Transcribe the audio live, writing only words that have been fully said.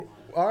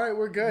All right,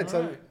 we're good.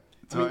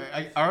 All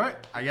right.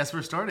 I guess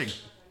we're starting.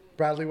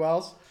 Bradley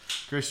Wells.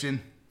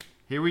 Christian,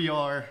 here we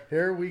are.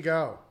 Here we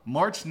go.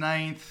 March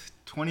 9th,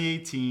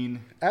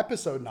 2018.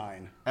 Episode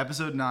 9.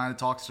 Episode 9, A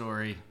Talk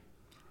Story.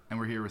 And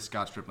we're here with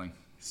Scott Stripling.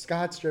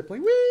 Scott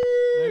Stripling.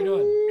 Whee! How you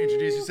doing?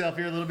 Introduce yourself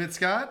here a little bit,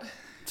 Scott.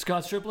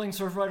 Scott Stripling,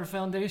 Surfrider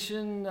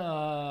Foundation,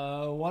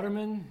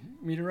 waterman,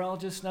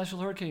 meteorologist,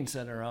 National Hurricane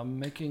Center. I'm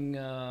making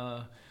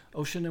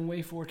ocean and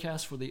wave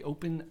forecasts for the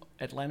open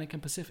Atlantic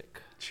and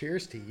Pacific.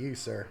 Cheers to you,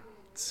 sir.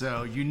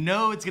 So you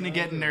know it's going to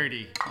get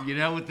nerdy. You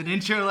know, with an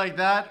intro like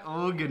that,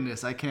 oh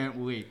goodness, I can't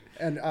wait.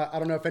 And I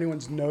don't know if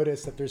anyone's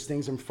noticed that there's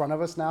things in front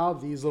of us now,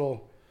 these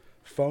little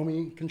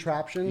foamy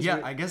contraptions.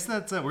 Yeah, I guess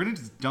that's we're going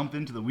to just jump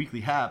into the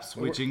weekly haps,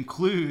 which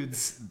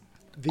includes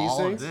these all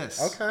things? of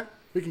this. Okay.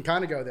 We can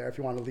kind of go there if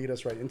you want to lead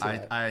us right into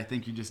that. I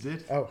think you just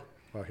did. Oh,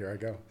 well, here I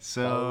go.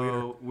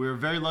 So we're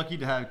very lucky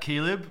to have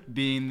Caleb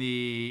being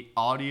the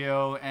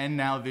audio and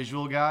now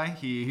visual guy.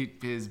 He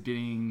is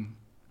being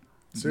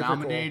Super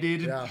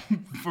nominated cool. Yeah.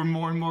 for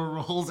more and more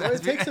roles. Well,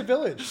 it takes a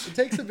village. It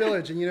takes a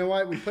village. And you know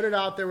what? We put it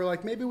out there. We're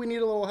like, maybe we need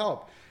a little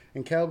help.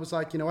 And Caleb was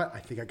like, you know what? I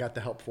think I got the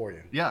help for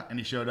you. Yeah, and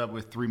he showed up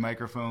with 3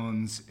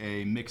 microphones,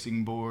 a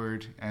mixing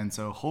board, and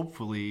so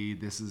hopefully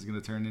this is going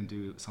to turn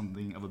into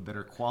something of a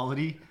better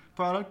quality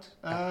product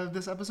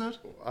this episode.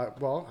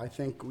 Well, I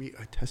think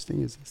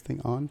testing, is this thing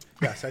on?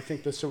 Yes, I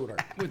think this should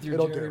work. With your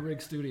It'll Jerry do.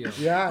 Rig studio.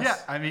 Yes. Yeah,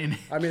 I mean,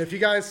 if you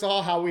guys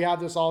saw how we have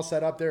this all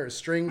set up, there is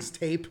strings,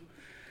 tape,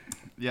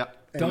 yeah.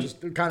 and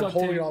just kind of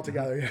holding it all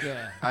together.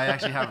 Yeah. I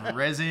actually have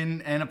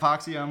resin and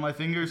epoxy on my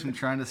fingers from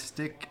trying to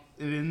stick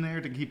it in there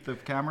to keep the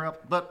camera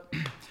up, but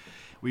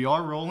we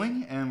are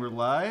rolling and we're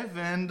live.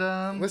 And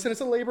Listen,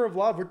 it's a labor of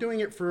love. We're doing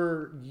it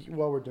for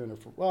we're doing it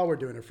for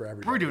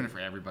everybody. we're doing it for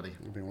everybody.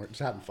 I mean, we're just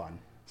having fun.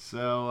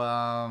 So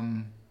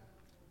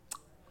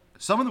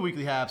some of the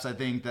weekly haps I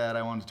think that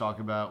I wanted to talk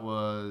about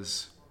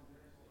was,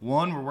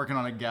 one, we're working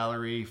on a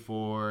gallery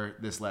for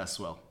this last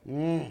swell.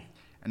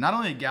 And not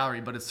only a gallery,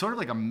 but it's sort of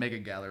like a mega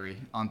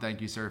gallery on Thank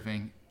You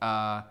Surfing.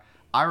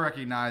 I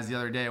recognized the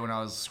other day when I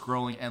was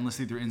scrolling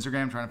endlessly through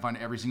Instagram trying to find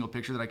every single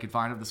picture that I could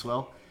find of the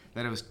swell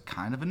that it was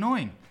kind of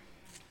annoying.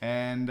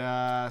 And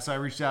so I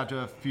reached out to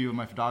a few of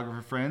my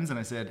photographer friends and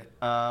I said,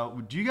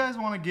 do you guys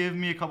want to give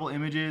me a couple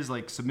images,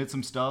 like submit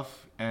some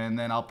stuff, and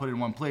then I'll put it in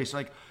one place?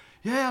 They're like,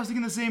 yeah, I was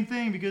thinking the same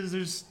thing because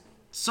there's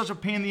such a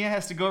pain in the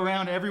ass to go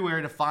around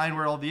everywhere to find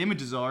where all the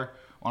images are.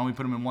 Why don't we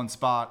put them in one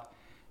spot?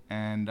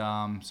 And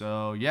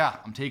so, yeah,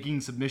 I'm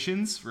taking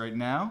submissions right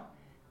now,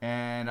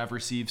 and I've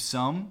received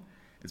some.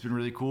 It's been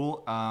really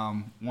cool.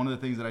 One of the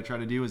things that I try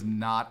to do is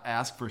not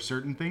ask for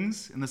certain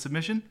things in the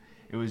submission.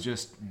 It was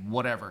just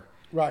whatever.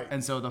 Right.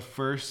 And so the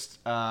first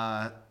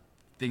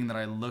thing that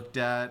I looked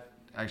at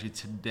actually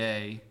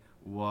today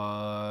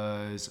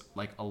was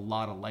like a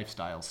lot of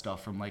lifestyle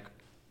stuff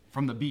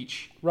from the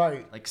beach.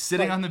 Right. Like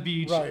sitting on the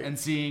beach right. and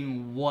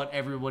seeing what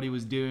everybody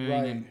was doing.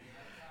 Right.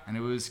 And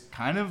it was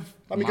kind of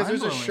because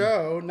there's a mind-blowing.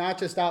 show, not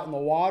just out in the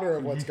water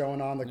of what's going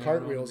on, the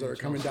cartwheels that are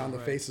coming down the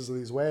faces of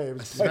these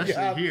waves.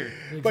 Especially here.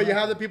 But you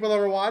have the people that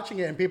are watching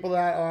it and people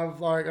that are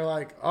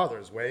like, oh,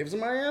 there's waves in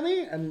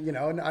Miami? And,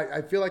 and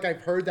I feel like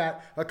I've heard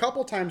that a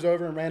couple times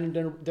over and ran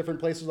in different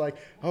places like,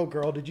 oh,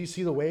 girl, did you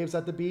see the waves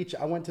at the beach?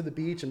 I went to the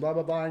beach and blah,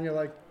 blah, blah. And you're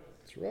like,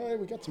 that's right,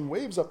 we got some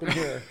waves up in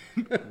here.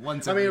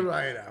 Once I every- mean,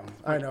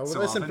 I know. so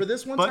Listen, often. for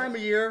this one But time a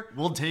year,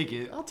 we'll take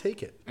it. I'll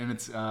take it. And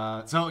it's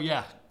so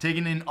yeah,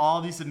 taking in all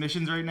these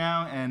submissions right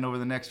now, and over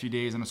the next few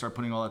days, I'm gonna start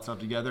putting all that stuff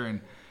together. And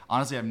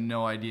honestly, I have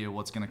no idea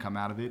what's gonna come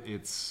out of it.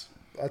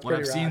 That's What I've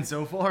pretty seen rad.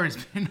 so far has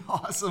been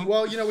awesome.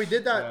 Well, we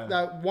did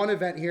that one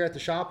event here at the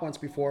shop once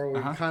before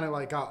where we kind of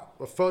like got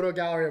a photo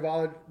gallery of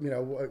all,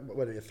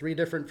 what are you, 3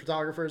 different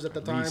photographers at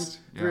the time? least,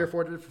 3 yeah. or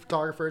 4 different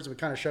photographers, and we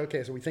kind of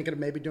showcased. Are we thinking of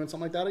maybe doing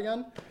something like that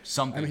again?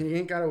 Something. I mean, you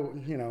ain't got to,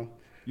 You don't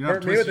hurt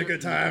have to me with twist a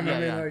good time. Yeah, I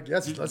mean, yeah. like,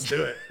 yes, let's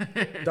do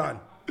it. Done.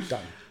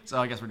 So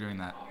I guess we're doing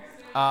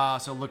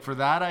that. So look for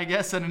that, I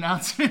guess, an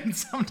announcement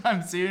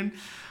sometime soon.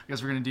 I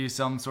guess we're gonna do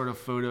some sort of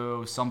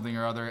photo, something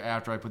or other,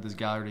 after I put this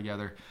gallery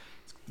together.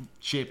 It's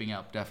shaping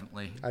up,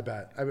 definitely. I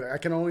bet. I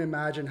can only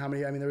imagine how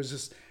many, there was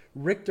just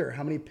Richter,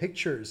 how many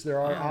pictures there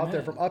are out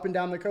there from up and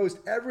down the coast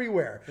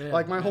everywhere. Yeah,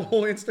 like my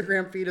whole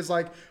Instagram feed is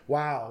like,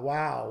 wow,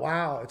 wow,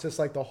 wow. It's just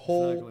like the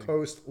whole Exactly.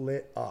 coast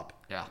lit up.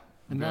 Yeah.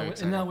 And very now,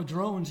 excited. with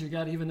drones, you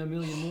got even a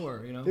million more,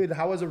 Dude,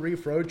 how was the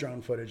Reef Road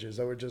drone footages?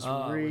 They were just It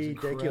was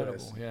ridiculous.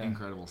 incredible, yeah.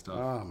 Incredible stuff.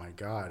 Oh my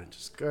God, it's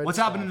just good. What's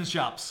stuff. happening in the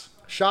shops?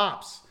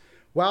 Shops?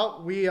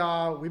 Well,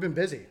 we've been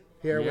busy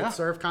here Yeah. with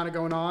surf kind of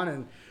going on,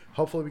 and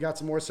hopefully we got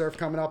some more surf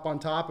coming up on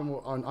top and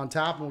on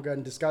tap, and we'll go ahead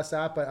and discuss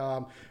that.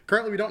 But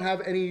currently we don't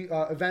have any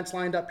events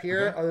lined up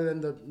here other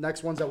than the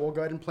next ones that we'll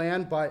go ahead and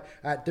plan. But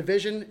at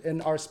Division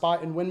in our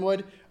spot in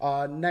Wynwood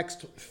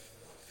next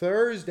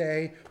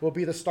Thursday will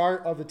be the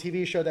start of the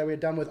TV show that we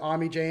had done with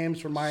Ami James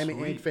from Miami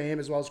Sweet. Ink fame,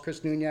 as well as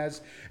Chris Nunez,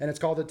 and it's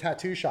called The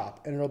Tattoo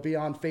Shop, and it'll be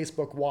on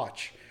Facebook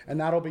Watch. And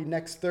that'll be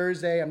next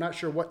Thursday. I'm not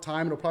sure what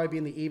time. It'll probably be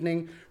in the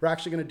evening. We're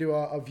actually going to do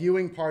a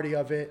viewing party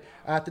of it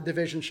at the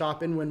Division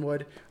Shop in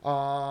Wynwood.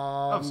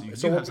 So you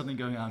do have something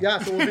going on. Yeah,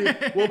 so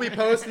we'll be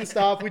posting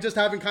stuff. We just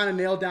haven't kind of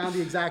nailed down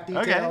the exact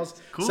details.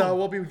 Okay, cool. So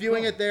we'll be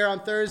viewing it there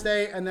on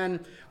Thursday, and then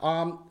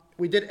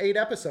we did 8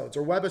 episodes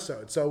or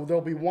webisodes. So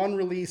there'll be one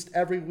released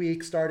every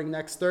week starting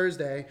next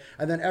Thursday,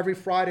 and then every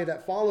Friday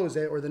that follows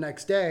it or the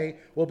next day,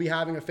 we'll be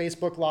having a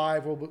Facebook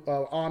Live.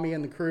 Ami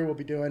and the crew will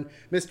be doing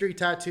Mystery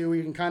Tattoo, where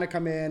you can kind of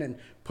come in and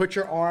put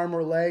your arm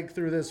or leg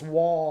through this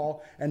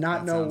wall and not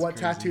That know sounds what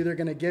crazy. tattoo they're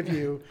going to give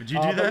you. Would you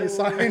do but that? you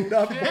signed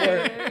up for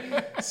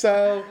it.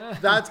 So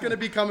that's going to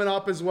be coming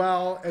up as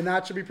well, and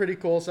that should be pretty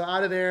cool. So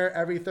out of there,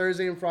 every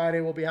Thursday and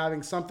Friday, we'll be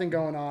having something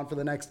going on for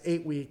the next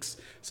 8 weeks.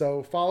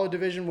 So follow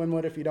Division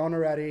Wynwood if you don't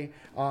already,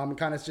 and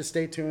kind of just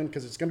stay tuned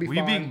because it's going to be Were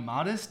you fun. being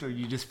modest, or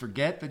you just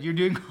forget that you're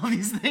doing all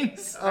these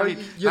things? Oh, I mean,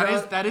 you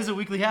know- that is a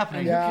weekly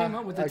happening. Yeah. Who came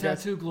up with the I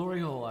guess. tattoo glory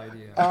hole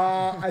idea?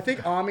 I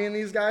think Ami and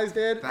these guys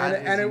did,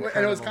 That is and it was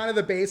incredible. kind of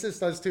the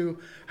basis as to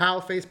how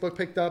Facebook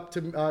picked up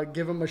to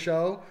give them a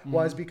show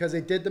was because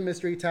they did the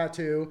mystery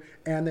tattoo,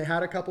 and they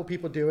had a couple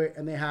people do it,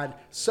 and they had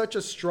such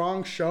a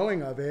strong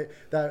showing of it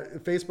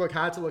that Facebook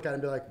had to look at it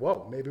and be like,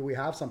 "Whoa, maybe we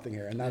have something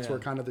here," and that's Yeah. where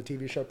kind of the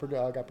TV show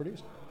got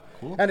produced.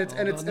 Cool. And it's All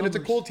and it's about and it's a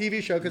numbers. cool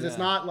TV show because it's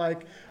Yeah. not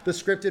like the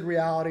scripted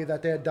reality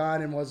that they had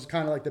done and was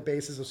kind of like the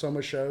basis of so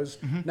much shows.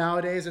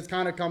 Nowadays, it's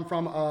kind of come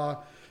from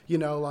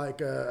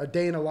like a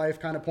day in a life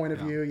kind of point of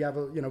view. You have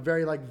a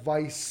very like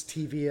Vice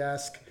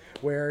TV-esque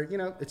where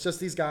it's just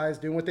these guys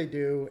doing what they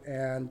do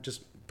and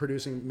just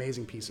producing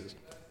amazing pieces.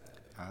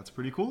 That's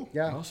pretty cool.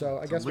 Yeah, so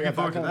I guess we looking have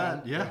forward to going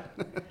that. on. Yeah.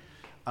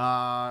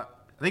 I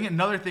think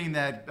another thing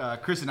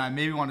that Chris and I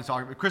maybe want to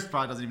talk about. Chris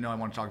probably doesn't even know I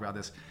want to talk about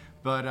this,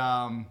 but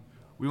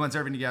we went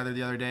surfing together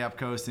the other day up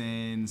coast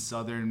in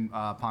southern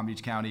Palm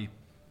Beach County,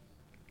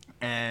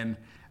 and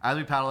as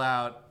we paddled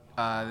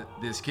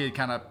out, this kid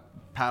kind of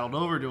paddled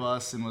over to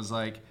us and was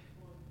like,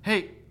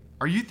 "Hey,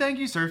 are you Thank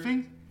You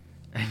Surfing?"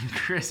 And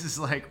Chris is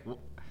like,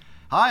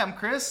 "Hi, I'm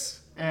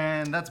Chris,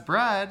 and that's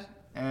Brad,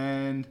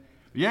 and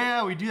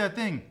yeah, we do that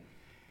thing."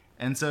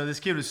 And so this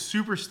kid was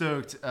super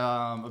stoked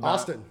about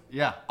Austin.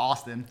 Yeah,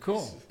 Austin.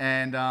 Cool.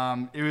 And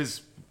it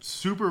was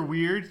super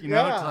weird,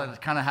 Yeah. to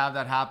kind of have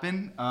that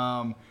happen.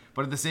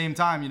 But at the same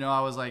time,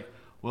 I was like,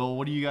 "Well,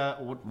 what do you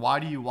got? Why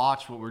do you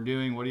watch what we're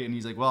doing? And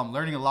he's like, "Well, I'm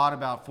learning a lot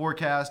about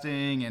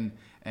forecasting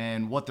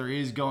and what there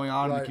is going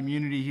on in the Right.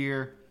 community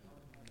here."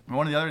 And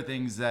one of the other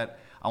things that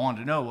I wanted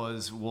to know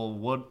was, well,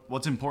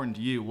 what's important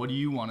to you? What do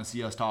you want to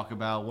see us talk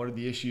about? What are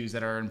the issues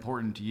that are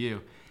important to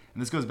you?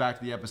 And this goes back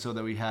to the episode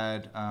that we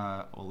had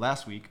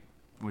last week,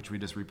 which we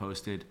just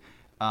reposted,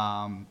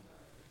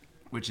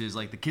 which is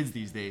like the kids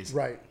these days.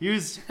 Right. He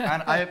was,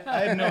 I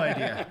have no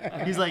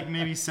idea. He's like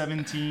maybe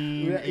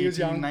 17, Yeah, he was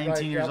 18, young, 19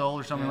 right, years yep. old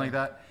or something like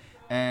that.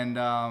 And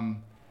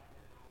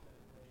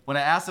when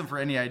I asked him for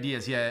any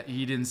ideas,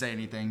 he didn't say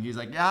anything. He's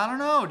like, "Yeah, I don't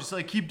know, just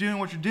like keep doing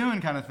what you're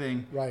doing," kind of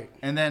thing. Right.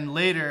 And then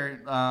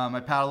later, I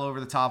paddle over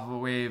the top of a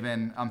wave,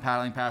 and I'm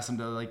paddling past him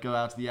to like go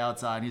out to the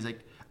outside. And he's like,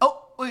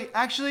 "Oh, wait,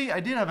 actually,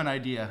 I did have an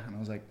idea." And I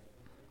was like,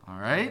 "All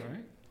right, All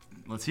right.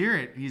 let's hear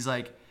it." He's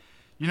like,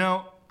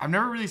 "I've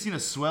never really seen a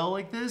swell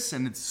like this,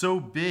 and it's so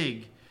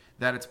big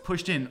that it's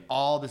pushed in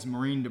all this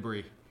marine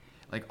debris,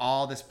 like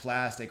all this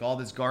plastic, all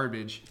this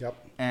garbage." Yep.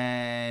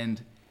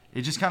 And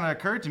it just kind of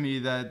occurred to me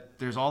that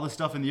there's all this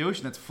stuff in the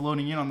ocean that's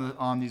floating in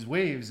on these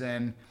waves,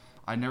 and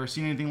I'd never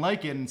seen anything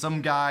like it. And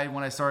some guy,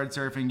 when I started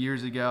surfing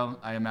years ago,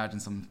 I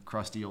imagine some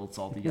crusty old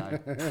salty guy,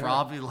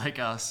 probably like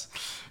us,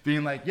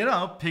 being like,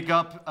 pick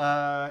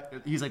up.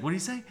 He's like, "What do you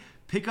say?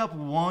 Pick up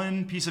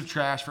one piece of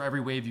trash for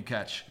every wave you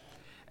catch."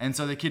 And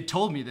so the kid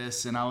told me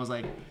this, and I was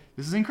like,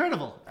 "This is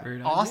incredible,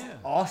 Great Austin, idea.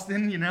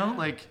 Austin,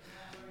 like."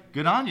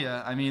 Good on you.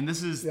 I mean,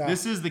 this is Yeah.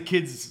 the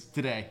kids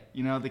today,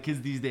 the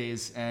kids these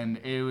days, and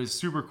it was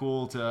super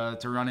cool to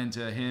run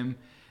into him,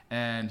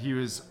 and he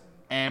was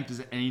amped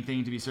as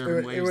anything to be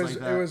surfing waves like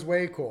that. It was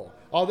way cool.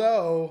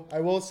 Although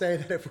I will say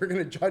that if we're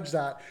going to judge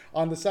that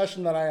on the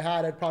session that I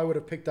had, I probably would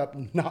have picked up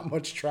not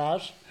much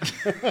trash.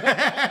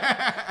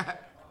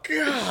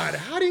 God,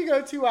 how do you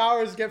go 2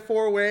 hours, get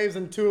 4 waves,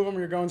 and 2 of them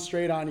you're going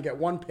straight on? You get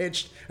one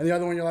pitched, and the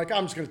other one you're like,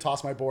 "I'm just going to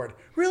toss my board."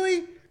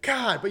 Really?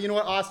 God, but you know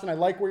what, Austin? I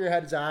like where your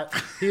head's at.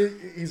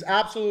 He's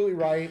absolutely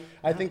right.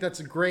 I think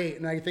that's great,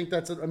 and I think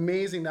that's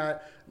amazing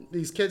that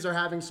these kids are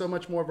having so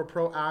much more of a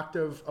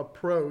proactive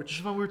approach This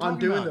is what we were on talking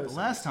doing about those the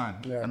last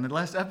time. Yeah. On the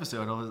last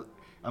episode,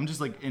 I'm just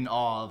like in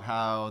awe of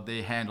how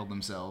they handled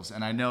themselves,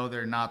 and I know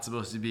they're not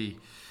supposed to be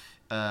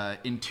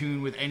in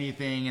tune with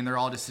anything, and they're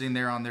all just sitting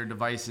there on their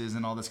devices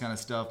and all this kind of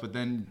stuff. But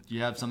then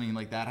you have something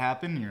like that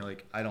happen, and you're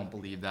like, I don't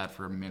believe that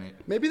for a minute.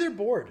 Maybe they're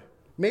bored.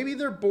 maybe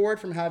they're bored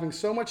from having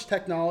so much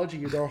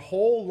technology their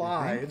whole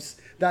lives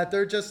that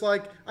they're just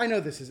like, I know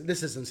this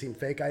doesn't seem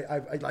fake.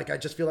 I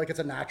just feel like it's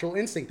a natural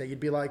instinct that you'd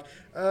be like,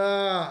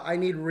 I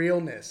need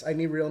realness.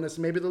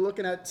 Maybe they're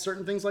looking at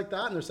certain things like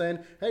that and they're saying,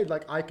 hey,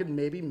 like I could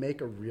maybe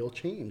make a real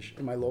change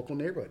in my local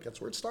neighborhood. That's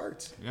where it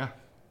starts. Yeah.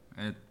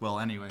 Well,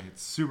 anyway,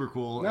 it's super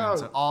cool. No, and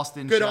so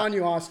Austin, good on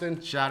you,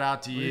 Austin. Shout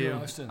out to you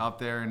Austin. up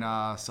there in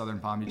southern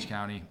Palm Beach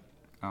County.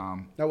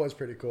 That was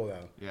pretty cool,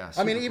 though. Yeah,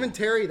 I mean, super even cool.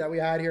 Terry that we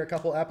had here a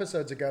couple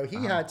episodes ago,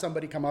 he had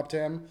somebody come up to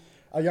him,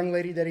 a young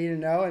lady that he didn't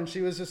know, and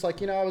she was just like,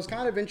 I was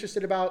kind of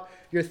interested about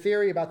your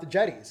theory about the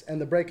jetties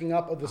and the breaking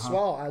up of the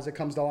swell as it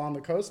comes along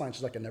the coastline.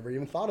 She's like, I never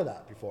even thought of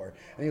that before.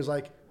 And he was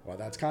like, well,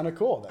 that's kind of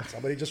cool that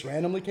somebody just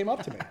randomly came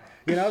up to me.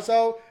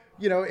 So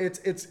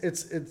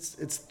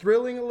it's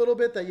thrilling a little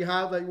bit that you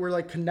have like we're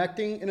like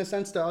connecting in a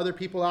sense to other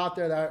people out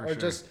there that are sure.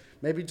 just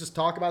maybe just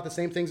talk about the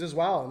same things as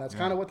well, and that's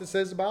kind of what this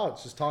is about.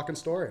 It's just talking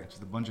story.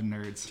 Just a bunch of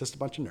nerds. Just a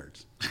bunch of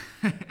nerds.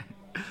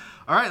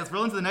 All right, let's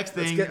roll into the next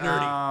thing. Let's get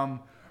nerdy.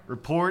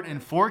 Report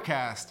and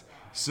forecast.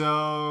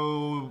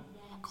 So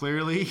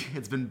clearly,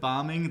 it's been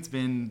bombing. It's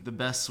been the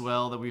best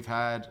swell that we've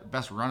had,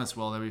 best run of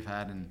swell that we've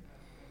had in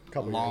a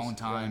Couple long years,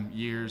 time,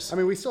 years. I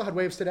mean, we still had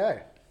waves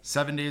today.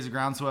 7 days of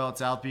ground swell at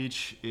South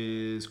Beach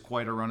is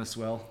quite a run of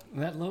swell.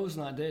 That low's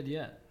not dead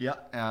yet. Yeah,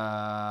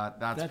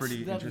 that's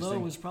pretty that interesting. low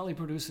was probably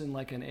producing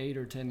like an 8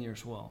 or 10 year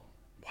swell.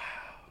 Wow.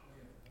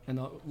 And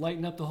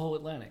lighten up the whole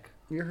Atlantic.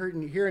 You're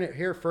hearing it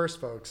here first,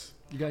 folks.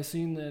 You guys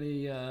seen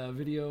any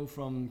video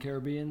from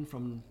Caribbean,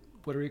 from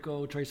Puerto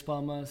Rico, Tres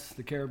Palmas,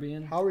 the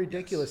Caribbean? How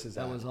ridiculous is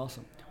that? That was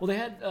awesome. Well, they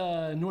had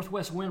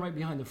northwest wind right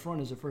behind the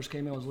front as it first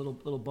came in. It was a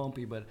little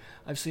bumpy, but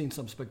I've seen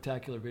some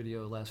spectacular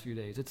video the last few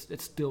days.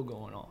 It's still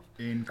going off.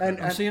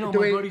 Incredible. I'm seeing all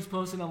my buddies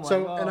posting. I'm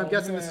so, like, and I'm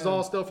guessing man. this is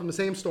all still from the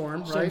same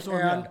storm, right?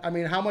 storm, and yeah. I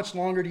mean, how much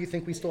longer do you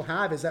think we still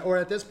have? Is that, or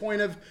at this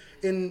point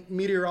in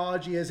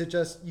meteorology, is it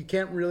just you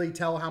can't really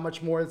tell how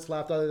much more it's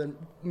left other than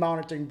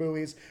monitoring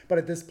buoys? But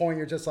at this point,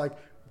 you're just like,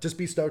 just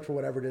be stoked for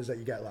whatever it is that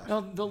you get left. Now,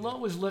 the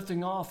low is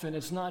lifting off, and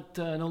it's not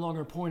no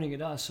longer pointing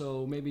at us.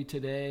 So maybe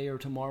today or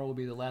tomorrow will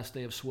be the last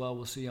day of swell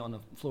we'll see on the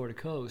Florida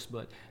coast.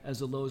 But as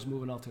the low is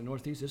moving off to the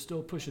northeast, it's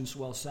still pushing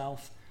swell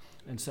south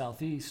and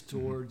southeast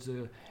towards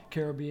the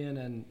Caribbean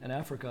and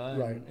Africa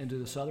and into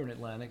the southern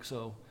Atlantic.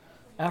 So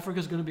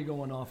Africa's going to be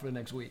going off for the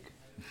next week.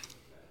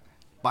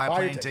 Buy a Buy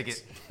your plane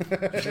tickets.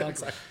 ticket.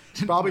 Exactly.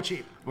 Probably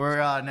cheap. We're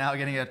now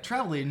getting a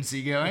travel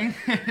agency going.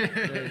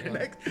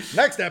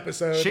 Next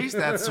episode. Chase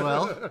that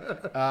swell.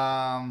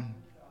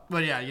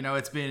 But yeah,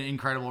 it's been an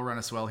incredible run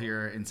of swell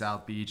here in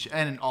South Beach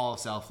and in all of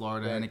South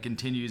Florida, and it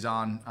continues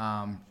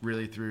on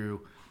really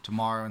through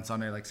tomorrow and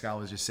Sunday, like Scott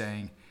was just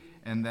saying.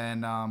 And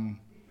then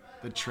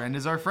the trend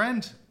is our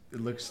friend.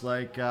 It looks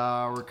like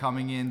we're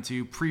coming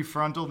into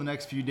prefrontal the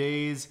next few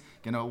days.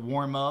 Gonna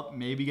warm up,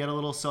 maybe get a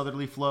little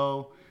southerly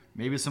flow,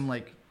 maybe some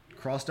like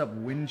crossed up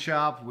wind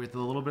chop with a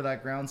little bit of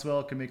that ground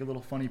swell can make a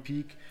little funny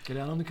peak. Get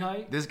out on the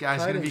kite. This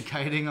guy's Kiting. gonna be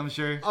kiting, I'm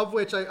sure. Of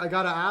which I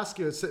got to ask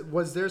you,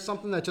 was there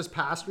something that just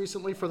passed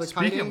recently for the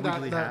Speaking kiting of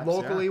weekly that haps,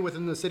 locally yeah.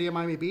 within the city of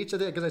Miami Beach?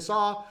 Because I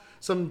saw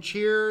some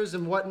cheers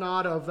and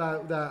whatnot of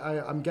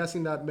that. I'm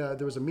guessing that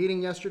there was a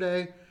meeting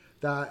yesterday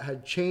that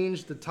had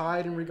changed the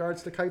tide in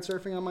regards to kite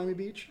surfing on Miami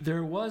Beach.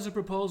 There was a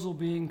proposal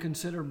being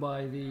considered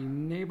by the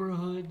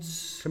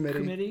neighborhoods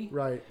committee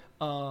Right.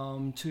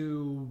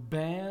 to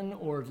ban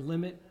or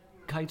limit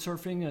kite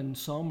surfing, and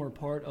some are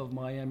part of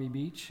Miami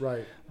Beach.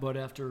 Right. But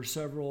after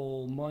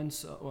several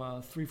months,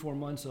 3-4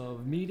 months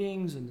of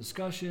meetings and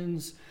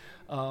discussions,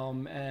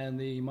 and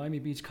the Miami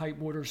Beach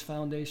Kiteboarders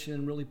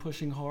Foundation really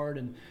pushing hard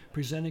and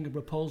presenting a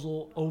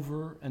proposal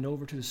over and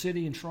over to the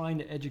city and trying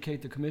to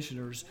educate the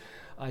commissioners,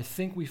 I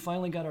think we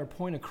finally got our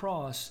point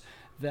across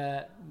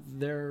that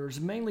there's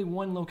mainly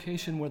one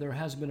location where there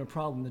has been a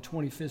problem, the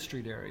 25th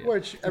Street area.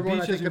 Which The everyone,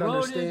 beach I think, has could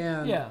eroded.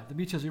 understand. Yeah, the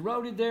beach has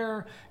eroded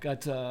there,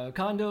 got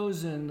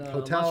condos and lots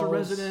Hotels. of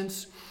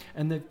residents,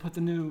 and they've put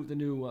the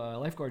new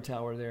lifeguard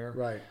tower there.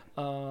 Right.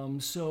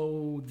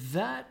 So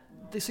that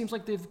it seems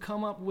like they've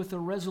come up with a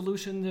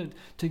resolution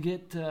to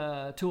get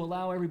to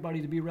allow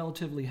everybody to be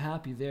relatively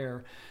happy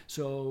there.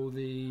 So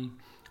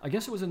I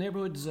guess it was the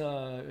neighborhoods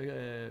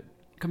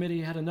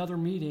committee had another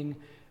meeting.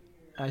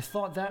 I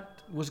thought that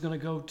was going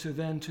to go to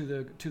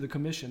the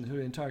commission, to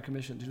the entire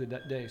commission, to the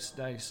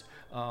DICE.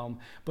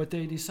 But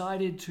they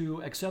decided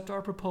to accept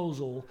our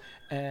proposal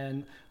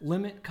and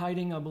limit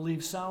kiting, I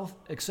believe, south,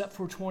 except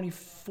for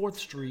 24th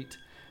Street,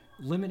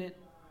 limit it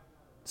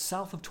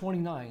south of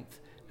 29th,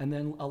 and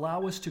then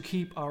allow us to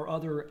keep our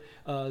other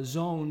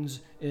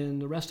zones in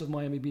the rest of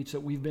Miami Beach that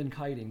we've been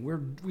kiting.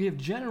 We have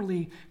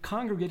generally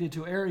congregated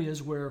to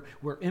areas where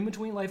we're in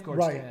between lifeguard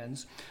Right.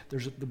 stands.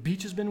 The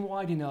beach has been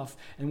wide enough,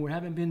 and we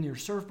haven't been near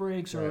surf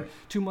breaks or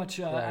too much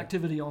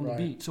activity on the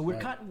beach. So we're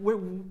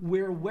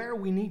where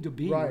we need to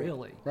be,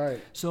 really. Right.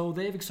 So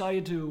they've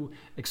decided to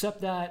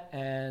accept that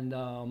and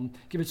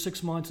give it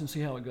 6 months and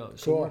see how it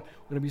goes. Cool. So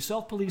we're going to be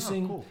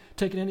self-policing,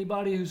 taking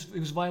anybody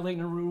who's violating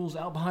the rules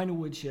out behind a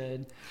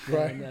woodshed,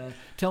 Right. and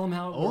tell them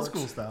how it Old works.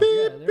 school style.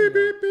 Yeah, there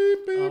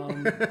you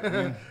go.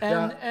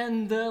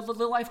 And the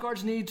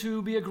lifeguards need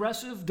to be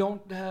aggressive.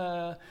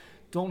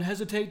 Don't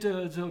hesitate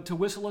to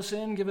whistle us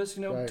in, give us,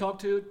 Right. talk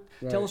to,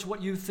 tell Right. us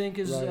what you think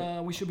is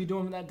Right. we should be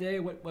doing that day,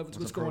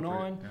 what's going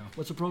on, Yeah.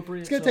 what's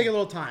appropriate. It's gonna take a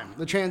little time.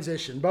 The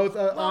transition, both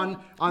on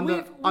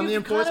the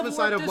enforcement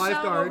side of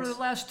lifeguards. Over the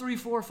last 3,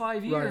 4,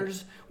 5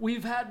 years,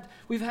 we've had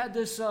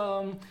this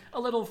a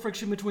little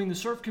friction between the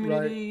surf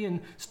community and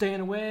staying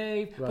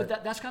away, Right.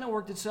 but that's kind of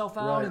worked itself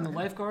out, Right. and the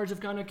lifeguards have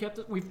kind of kept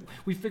it.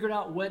 We've figured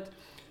out what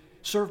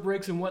surf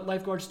breaks and what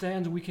lifeguard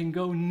stands we can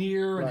go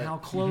near and Right. how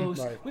close.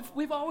 Right.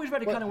 We've always tried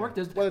to kind of work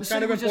this. Well, The it's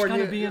kind city of was just important.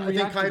 kind of being I think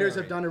kiters reactionary.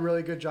 have done a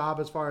really good job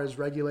as far as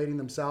regulating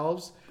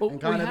themselves. Well,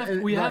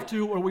 and we have right.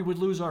 to, or we would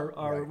lose our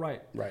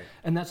right. Right.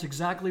 And that's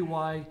exactly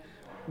why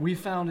we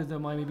founded the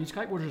Miami Beach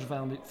Kiteboarders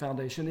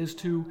Foundation, is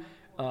to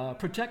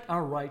protect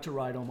our right to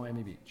ride on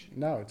Miami Beach.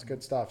 No, it's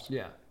good stuff.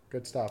 Yeah.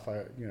 Good stuff.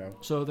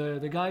 So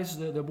the guys,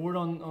 the board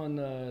on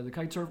the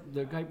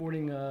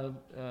kiteboarding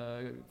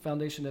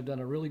foundation have done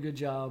a really good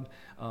job.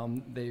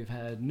 They've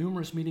had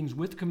numerous meetings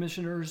with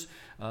commissioners.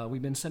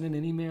 We've been sending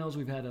in emails.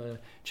 We've had a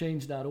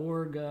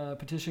change.org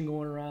petition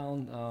going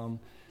around.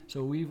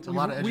 So we've a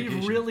lot of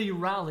education. really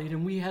rallied,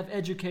 and we have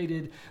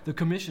educated the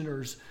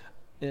commissioners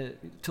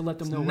to let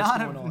them know what's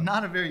going on.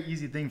 Not a very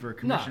easy thing for a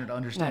commissioner to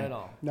understand. Not at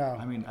all. No.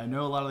 I mean, I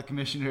know a lot of the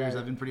commissioners. Right.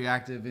 I've been pretty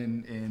active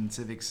in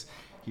civics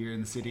here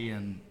in the city,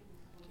 and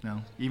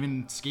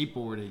even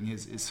skateboarding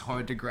is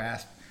hard to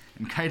grasp,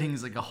 and kiting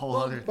is like a whole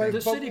other but- thing.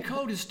 The city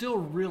code is still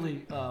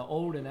really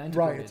old and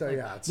antiquated. Right, so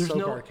yeah, it's there's so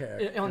no,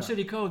 archaic. On Yeah.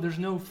 city code, there's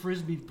no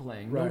frisbee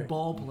playing, no Right,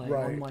 ball playing.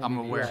 right. On Miami I'm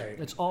aware. Beach. Right.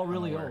 It's all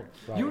really aware. old.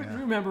 Right, You yeah.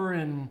 remember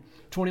in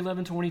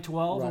 2011,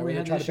 2012 Right, when where we they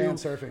had tried the to ban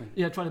issue? surfing.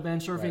 Yeah, tried to ban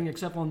surfing Right.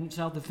 except on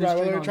South of Fifth Right, well,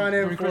 Street they were trying to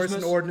during enforce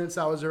Christmas. an ordinance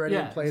that was already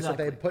Yeah, in place that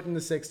they exactly. put in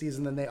the 60s,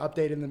 and then they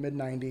updated in the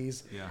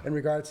mid-90s Yeah. in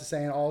regards to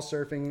saying all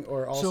surfing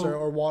or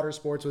or water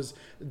sports was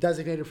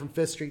designated from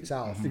 5th Street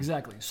South.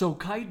 Exactly. So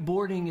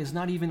kiteboarding is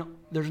not even,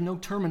 there's no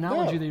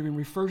terminology No. that even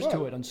refers to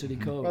No. it on city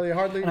code. Well, they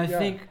hardly- and I yeah.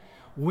 think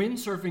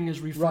windsurfing is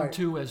referred Right.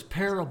 to as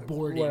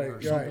paraboarding Right, or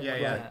right, something Yeah,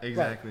 like yeah, that.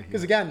 exactly.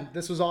 Because again,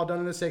 this was all done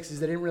in the 60s.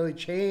 They didn't really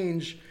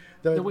change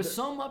the There was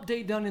some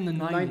update done in the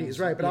 90s.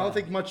 right? But I yeah. don't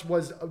think much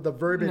was the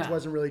verbiage No.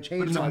 wasn't really But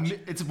changed much.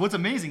 it's what's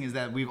amazing is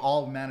that we've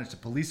all managed to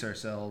police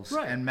ourselves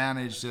Right. and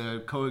managed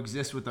to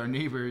coexist with our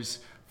neighbors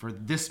for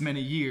this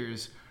many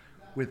years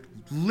with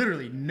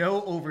literally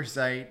no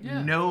oversight,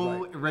 Yeah.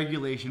 no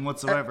regulation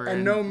whatsoever,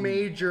 and no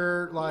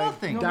major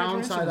Nothing. No major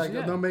downside, incidents,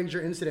 yeah. no major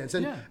incidents.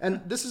 And Yeah.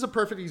 and this is a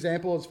perfect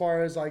example as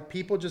far as like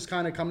people just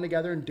kind of coming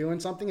together and doing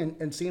something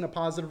and seeing a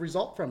positive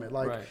result from it.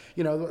 Like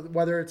Right.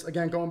 whether it's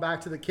again going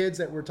back to the kids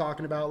that we're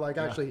talking about, like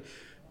actually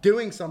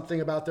doing something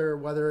about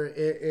whether it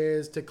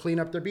is to clean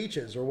up their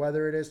beaches, or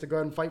whether it is to go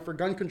ahead and fight for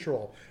gun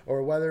control,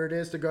 or whether it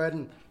is to go ahead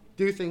and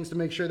do things to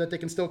make sure that they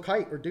can still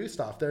kite or do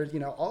stuff. There's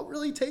all it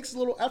really takes a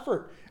little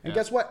effort. And Yeah.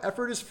 guess what?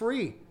 Effort is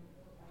free.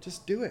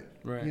 Just do it.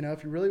 Right.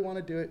 If you really want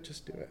to do it,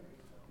 just do it.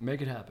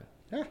 Make it happen.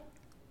 Yeah.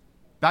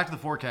 Back to the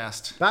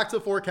forecast. Back to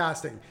the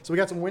forecasting. So we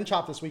got some wind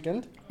chop this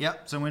weekend.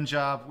 Yep, so wind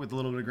chop with a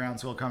little bit of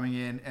groundswell coming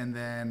in, and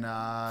then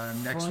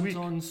next Front week.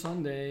 on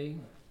Sunday.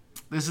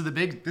 This is the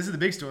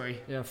big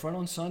story. Yeah, front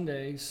on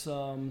Sunday.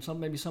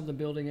 Maybe something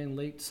building in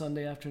late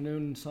Sunday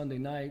afternoon, Sunday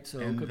night. So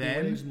And it could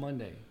then- be waves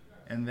Monday.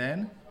 And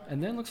then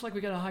And then looks like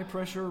we got a high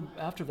pressure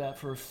after that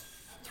for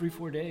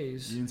 3-4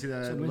 days. you didn't see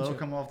that So wind low chill.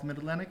 come off the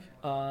mid-Atlantic.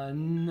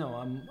 No,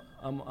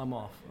 I'm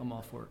off. I'm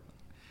off work.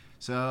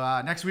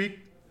 So next week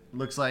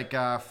looks like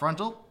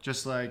frontal,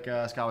 just like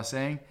Scott was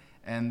saying,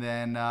 and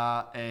then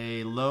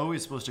a low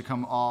is supposed to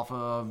come off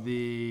of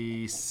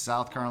the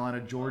South Carolina,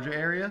 Georgia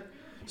area,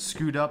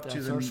 scoot up That's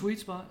to our the sweet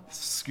spot.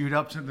 scoot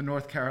up to the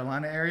North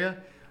Carolina area,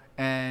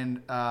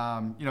 and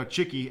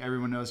Chicky,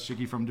 everyone knows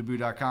Chicky from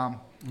Debut.com.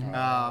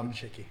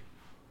 Chicky.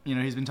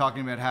 He's been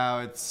talking about how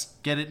it's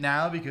get it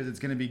now because it's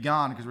going to be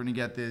gone because we're going to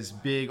get this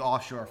big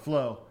offshore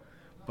flow.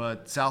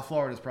 But South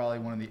Florida is probably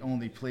one of the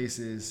only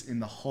places in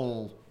the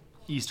whole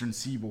eastern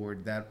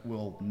seaboard that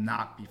will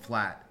not be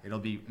flat. It'll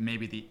be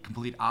maybe the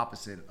complete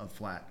opposite of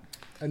flat.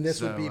 And this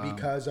would So, be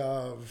because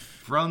of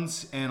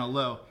Fronts and a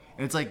low.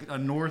 And it's like a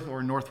north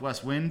or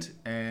northwest wind,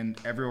 and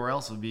everywhere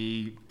else will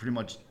be pretty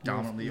much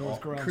dominantly north all.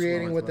 ground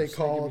creating swell, what they northwest.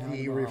 call Behind the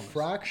the Bahamas.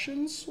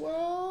 refraction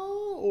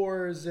swell,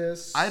 or is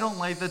this? I don't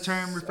like the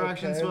term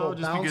refraction Okay, swell well,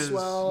 just bounce because.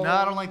 swell. No,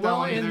 I don't like that Well,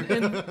 one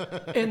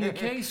either. in the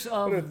case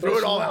of the throw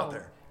it all swell- out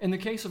there. In the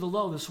case of the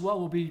low, the swell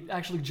will be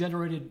actually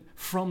generated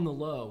from the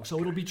low, so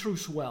it'll be true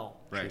swell,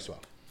 True Right.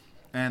 swell.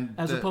 And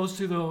as the- opposed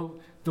to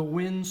the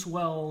wind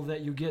swell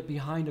that you get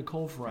behind a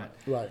cold front.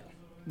 Right.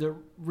 The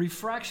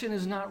refraction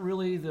is not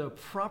really the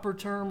proper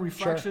term.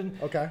 Refraction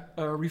Okay.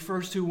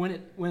 refers to when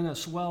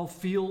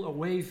a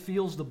wave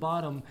feels the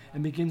bottom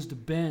and begins to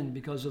bend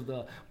because of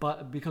the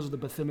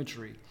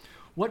bathymetry.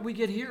 What we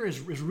get here is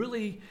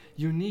really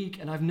unique,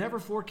 and I've never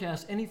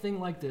forecast anything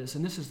like this,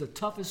 and this is the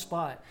toughest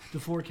spot to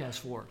forecast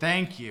for.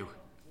 Thank you.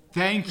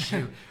 Okay,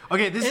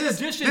 In this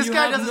addition, this you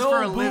guy have does this no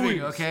for a living.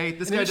 buoys. Okay,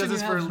 this In guy addition, does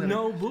this you for a have living.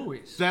 no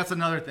buoys. That's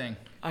another thing.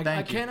 I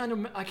Thank you.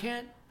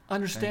 can't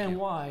understand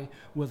why,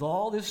 with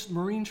all this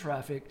marine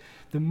traffic,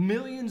 the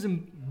millions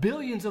and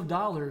billions of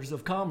dollars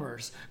of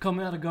commerce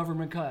coming out of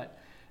government cut,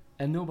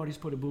 and nobody's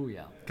put a buoy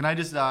out. Can I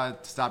just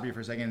stop you for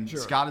a second? Sure.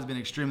 Scott has been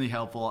extremely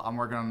helpful. I'm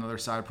working on another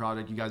side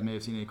project. You guys may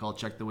have seen it called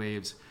Check the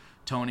Waves.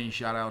 Tony,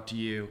 shout out to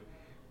you.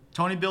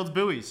 Tony builds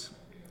buoys.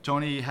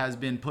 Tony has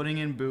been putting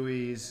in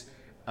buoys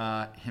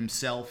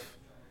himself,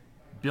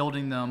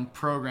 building them,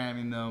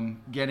 programming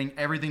them, getting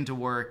everything to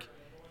work,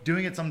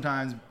 doing it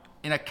sometimes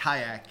in a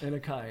kayak. In a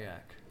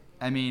kayak.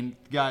 I mean,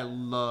 the guy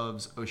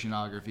loves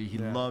oceanography. He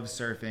loves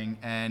surfing,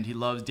 and he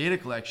loves data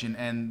collection.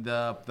 And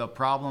the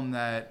problem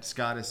that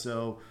Scott has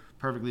so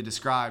perfectly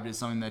described is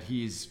something that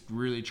he's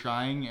really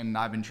trying, and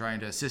I've been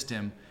trying to assist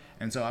him.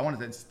 And so I wanted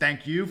to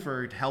thank you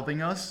for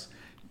helping us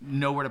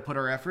know where to put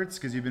our efforts,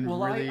 because you've been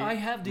really I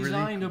have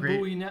designed really a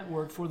buoy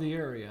network for the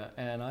area,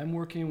 and I'm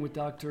working with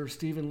Dr.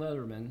 Stephen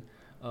Letterman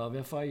of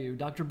FIU,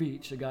 Dr.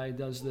 Beach, the guy who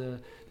does the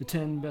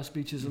 10 best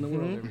beaches in the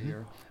world every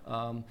year.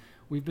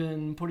 We've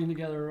been putting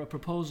together a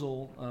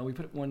proposal. We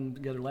put one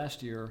together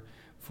last year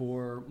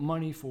for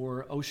money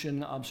for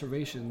Ocean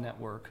Observation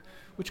Network,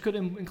 which could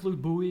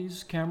include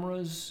buoys,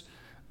 cameras,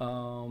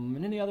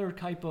 and any other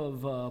type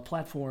of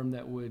platform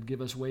that would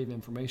give us wave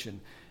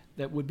information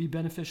that would be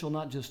beneficial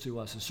not just to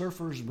us as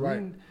surfers.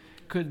 Marine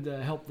could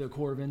help the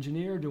Corps of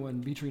Engineer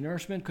doing beach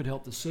renourishment, could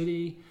help the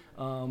city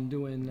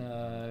doing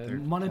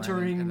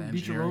monitoring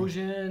beach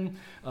erosion,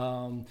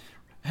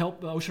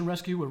 help Ocean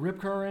Rescue with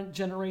rip current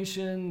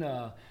generation,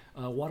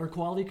 water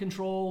quality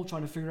control,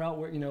 trying to figure out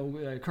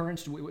where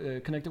currents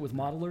connect it with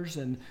modelers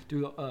and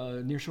do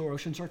nearshore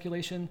ocean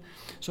circulation.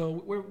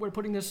 So we're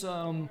putting this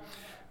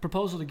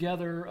proposal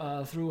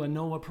together through a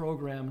NOAA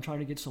program, trying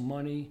to get some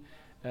money.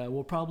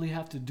 We'll probably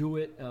have to do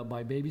it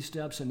by baby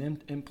steps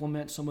and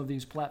implement some of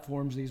these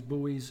platforms, these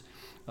buoys,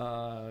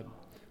 1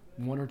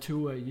 or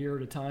 2 a year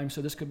at a time.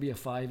 So this could be a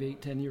 5,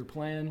 8, 10-year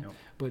plan. Yep.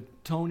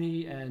 But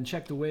Tony and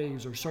Check the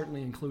Waves are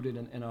certainly included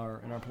in our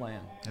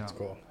plan. That's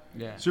cool.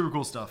 Yeah. Super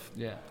cool stuff.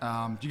 Yeah.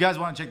 If you guys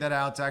want to check that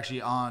out, it's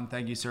actually on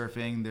Thank You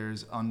Surfing.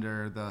 There's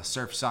under the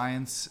Surf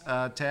Science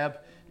tab.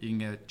 You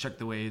can check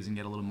the waves and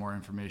get a little more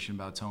information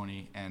about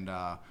Tony and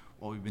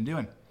what we've been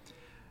doing.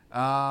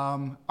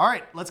 All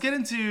right, let's get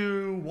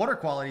into water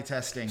quality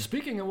testing.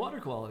 Speaking of water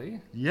quality.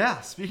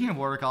 Yeah, speaking of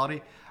water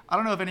quality, I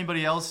don't know if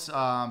anybody else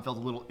felt a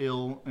little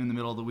ill in the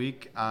middle of the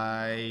week.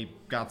 I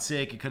got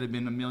sick. It could have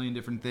been a million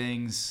different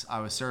things.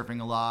 I was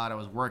surfing a lot. I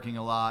was working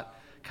a lot,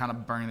 kind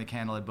of burning the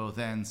candle at both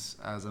ends,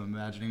 as I'm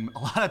imagining a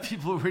lot of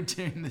people were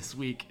doing this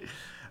week.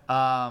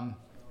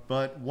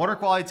 But water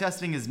quality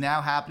testing is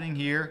now happening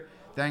here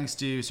thanks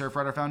to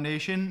Surfrider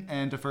Foundation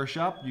and to First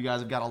Shop. You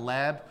guys have got a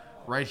lab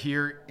right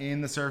here in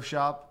the surf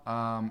shop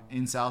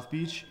in South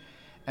Beach,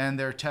 and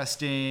they're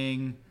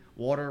testing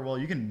water. Well,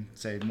 you can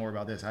say more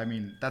about this. I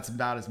mean, that's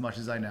about as much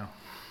as I know.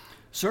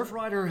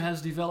 Surfrider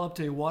has developed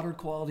a water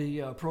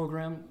quality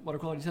program, water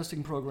quality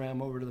testing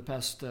program over the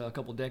past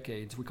couple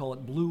decades. We call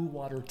it Blue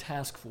Water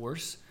Task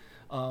Force.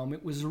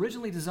 It was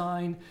originally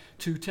designed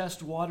to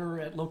test water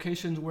at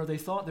locations where they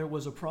thought there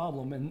was a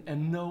problem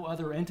and no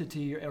other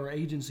entity or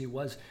agency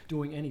was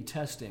doing any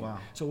testing. Wow.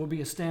 So it would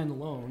be a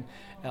standalone.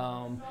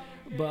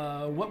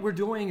 But what we're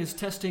doing is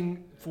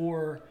testing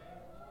for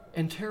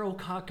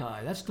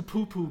enterococci. That's the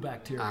poo-poo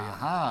bacteria.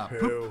 Aha.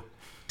 Poo.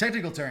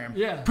 Technical term.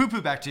 Yeah.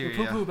 Poo-poo bacteria.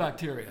 The poo-poo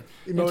bacteria.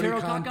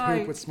 Emoticon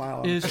poop with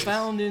smile on is face.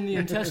 found in the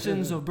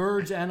intestines of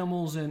birds,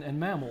 animals, and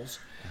mammals.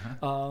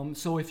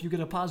 So if you get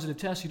a positive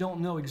test, you don't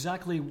know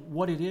exactly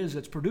what it is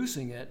that's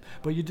producing it,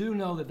 but you do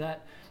know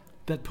that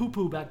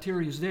poo-poo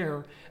bacteria is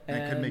there, And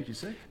it could make you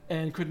sick.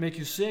 And could make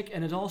you sick,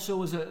 and it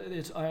also is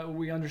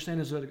we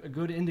understand is a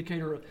good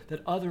indicator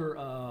that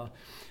other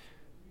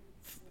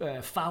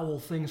foul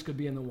things could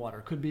be in the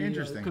water. Could be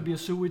Interesting. Could be a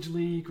sewage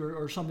leak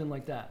or something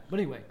like that. But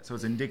anyway, So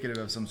it's indicative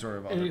of some sort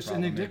of other it's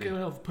problem. an indicator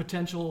maybe. of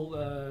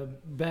potential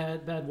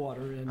bad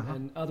water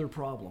and other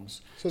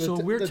problems. So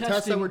we're the tests that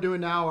testing- we're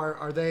doing now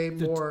are they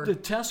more? the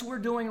tests we're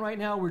doing right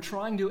now, we're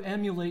trying to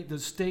emulate the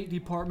State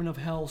Department of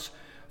Health's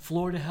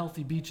Florida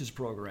Healthy Beaches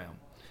program.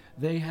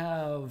 They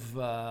have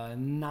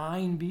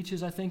 9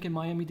 beaches, I think, in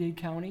Miami-Dade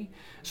County.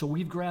 So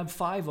we've grabbed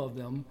 5 of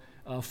them,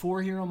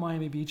 4 here on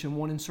Miami Beach and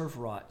 1 in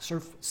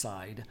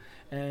Surfside.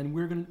 And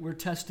we're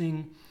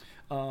testing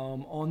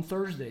on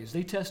Thursdays.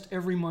 They test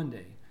every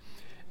Monday.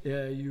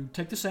 You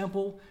take the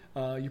sample,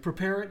 you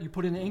prepare it, you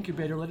put it in an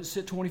incubator, let it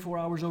sit 24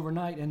 hours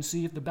overnight and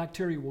see if the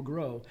bacteria will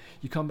grow.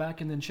 You come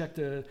back and then check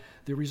the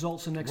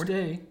results the next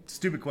day.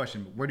 Stupid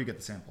question, but where do you get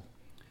the sample?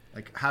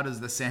 Like, how does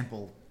the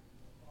sample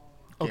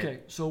Okay,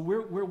 so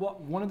we're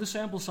one of the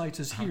sample sites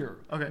is here.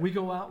 Okay. We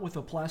go out with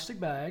a plastic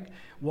bag,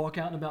 walk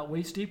out in about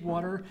waist deep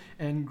water,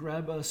 and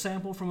grab a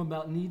sample from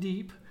about knee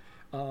deep,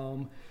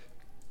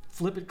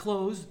 flip it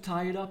closed,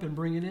 tie it up, and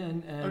bring it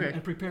in,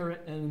 and prepare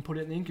it and put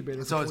it in the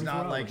incubator. So for it's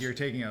 24 not like hours. you're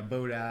taking a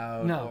boat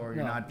out, No, or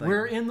you're no. not like...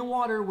 We're in the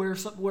water where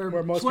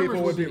most swimmers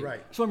people would be,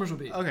 right. Swimmers would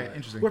be. Okay,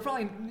 interesting. We're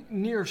probably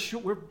near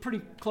shore. We're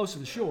pretty close to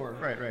the shore.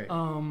 Right.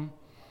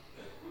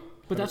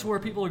 But that's where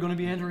people are going to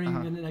be entering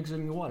and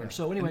exiting the water.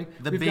 So anyway,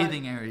 The we've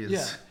bathing got, areas.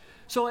 Yeah.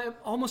 So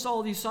almost all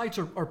of these sites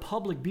are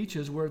public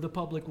beaches where the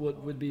public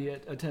would be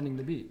attending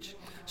the beach.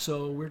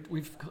 So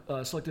we've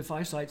selected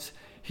 5 sites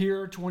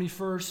here: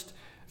 21st,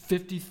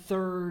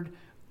 53rd,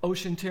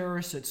 Ocean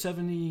Terrace at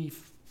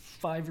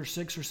 75 or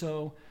 6 or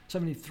so,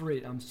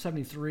 73.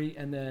 73,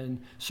 and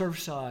then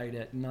Surfside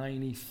at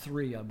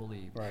 93, I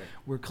believe. Right.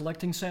 We're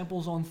collecting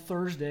samples on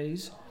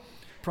Thursdays,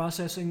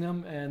 processing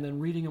them, and then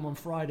reading them on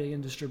Friday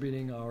and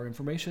distributing our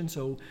information.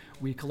 So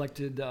we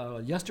collected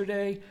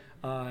yesterday.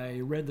 I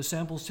read the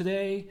samples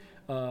today,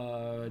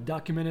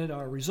 documented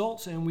our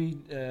results, and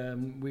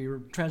we are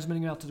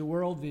transmitting out to the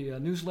world via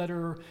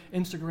newsletter,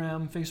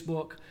 Instagram,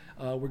 Facebook.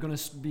 We're going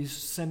to be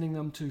sending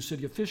them to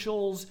city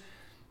officials,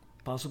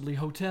 possibly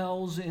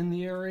hotels in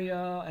the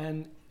area,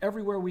 and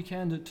everywhere we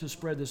can to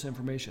spread this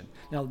information.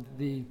 Now,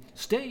 the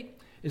state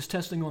is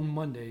testing on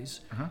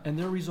Mondays, and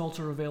their results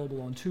are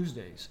available on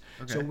Tuesdays.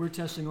 Okay. So we're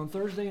testing on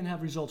Thursday and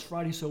have results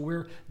Friday, so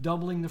we're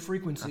doubling the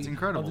frequency That's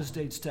incredible. of the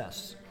state's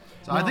tests.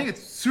 So I think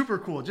it's super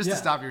cool, just Yeah.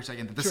 to stop here a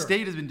second, that the Sure.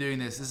 state has been doing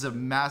this. This is a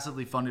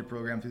massively funded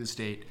program through the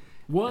state.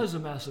 Was a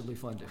massively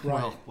funded.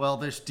 Right. Well,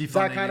 there's defunding. Is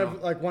that kind you of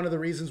know. like one of the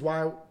reasons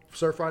why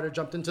Surfrider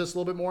jumped into this a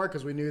little bit more?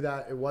 Because we knew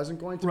that it wasn't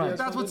going to Right. be as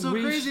That's what's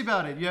funded? so We- crazy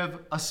about it. You have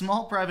a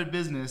small private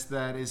business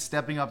that is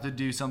stepping up to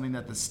do something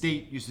that the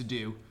state used to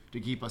do to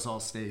keep us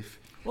all safe.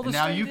 Well, and the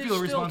now state you is feel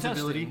still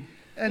responsibility. testing.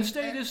 And the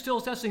state is still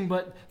testing,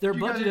 but their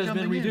You guys budget are has been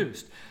jumping in.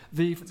 reduced.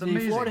 The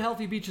amazing. Florida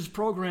Healthy Beaches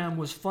program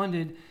was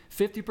funded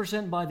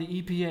 50% by the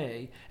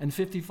EPA and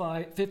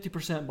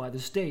 50% by the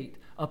state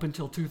up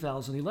until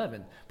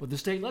 2011. But the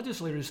state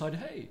legislature decided,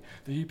 hey,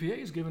 the EPA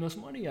is giving us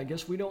money. I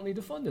guess we don't need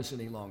to fund this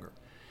any longer.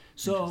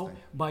 So Interesting.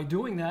 by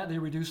doing that, they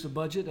reduced the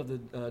budget of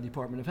the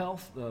Department of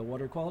Health, the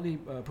water quality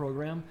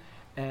program,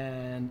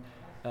 and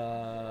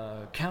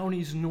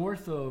counties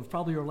north of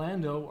probably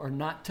Orlando are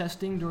not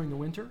testing during the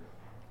winter.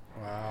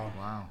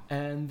 Wow.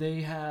 And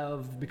they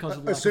have, because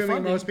of lack of Assuming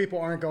funding, most people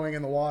aren't going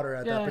in the water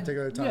at Yeah, that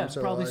particular time, yeah,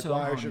 so probably like, so.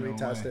 why Oh, should we no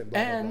test way. it? Blah,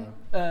 blah, and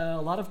blah.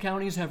 a lot of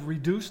counties have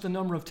reduced the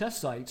number of test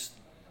sites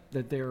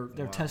that they're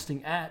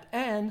testing at.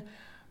 And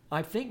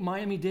I think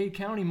Miami-Dade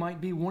County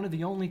might be one of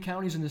the only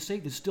counties in the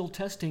state that's still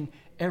testing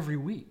every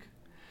week.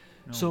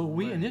 So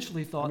we way.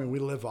 initially I thought, mean, we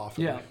live off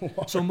of yeah.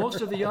 it. So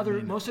most of the other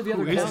who is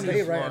counties,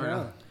 State right Florida.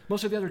 now.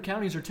 most of the other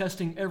counties are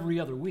testing every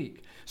other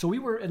week. So we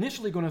were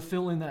initially going to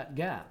fill in that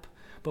gap.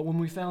 But when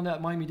we found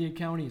out Miami-Dade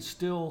County is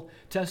still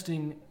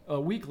testing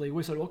weekly,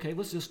 we said, okay,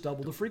 let's just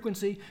double the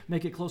frequency,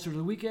 make it closer to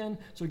the weekend,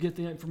 so we get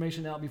the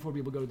information out before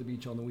people go to the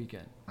beach on the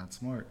weekend. That's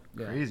smart.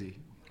 Yeah. Crazy.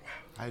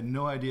 I had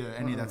no idea that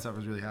any of that stuff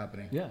was really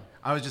happening. Yeah.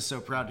 I was just so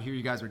proud to hear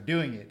you guys were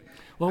doing it.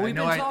 Well, I we've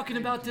know been talking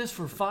about this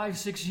for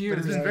 5-6 years.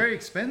 But it's been very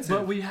expensive.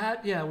 But we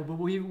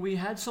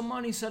had some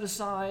money set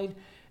aside,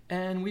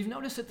 and we've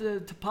noticed that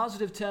the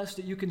positive test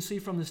that you can see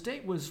from the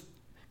state was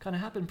kind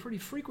of happened pretty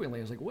frequently.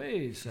 I was like,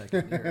 wait a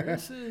second here,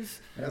 this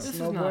is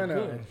no not bueno.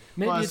 good.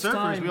 Maybe well, as it's surfers,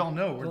 time. we all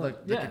know we're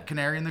like the yeah.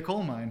 canary in the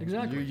coal mine.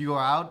 Exactly. You go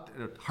out,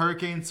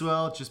 hurricane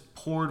swell, it just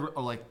poured,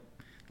 like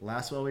the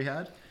last swell we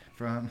had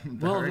from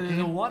the Well, hurricane.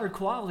 the water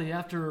quality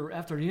after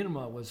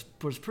Unima was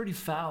pretty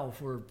foul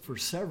for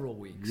several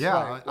weeks. Yeah,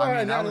 Right. Well, I mean,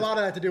 and that a was- lot of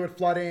that had to do with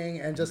flooding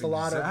and just a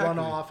lot of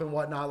Exactly. runoff and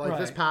whatnot. Like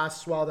this Right.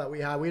 past swell that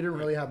we had, we didn't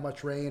really have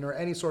much rain or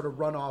any sort of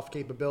runoff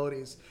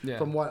capabilities Yeah.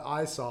 from what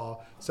I saw.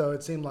 So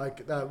it seemed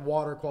like that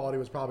water quality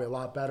was probably a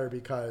lot better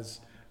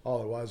because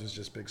all it was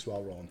just big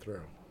swell rolling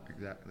through,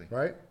 exactly.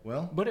 right?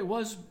 Well, But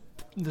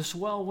the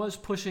swell was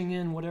pushing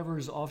in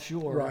whatever's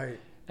offshore. Right.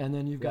 And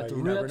then you've got Right, the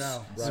you never rips,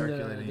 know. and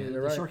Circulating it. the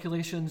You're right.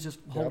 circulation's just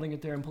holding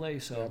it there in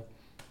place. So, Yep.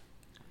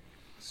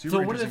 super so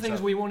one of the interesting things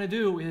stuff. we want to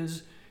do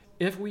is,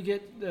 if we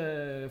get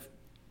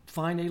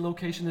find a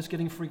location that's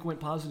getting frequent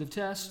positive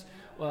tests,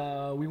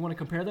 we want to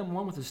compare them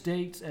one with the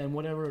states and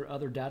whatever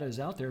other data is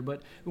out there.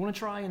 But we want to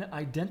try and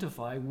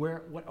identify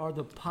what are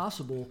the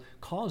possible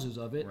causes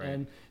of it, Right.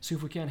 and see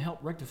if we can help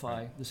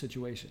rectify the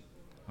situation.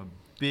 a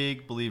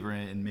big believer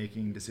in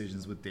making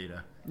decisions with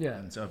data. Yeah.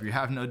 And so if you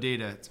have no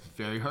data, it's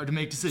very hard to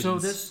make decisions.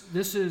 So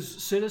this is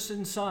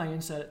citizen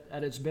science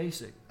at its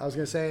basic. I was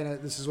going to say,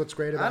 and this is what's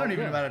great about I don't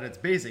even Yeah. know about it. It's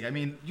basic. I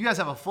mean, you guys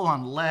have a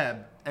full-on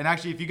lab, and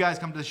actually, if you guys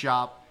come to the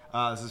shop,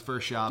 this is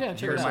first shop Yeah, check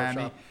here it in out.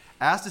 Miami.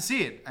 Ask to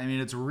see it. I mean,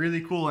 it's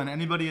really cool, and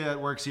anybody that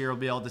works here will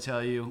be able to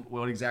tell you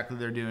what exactly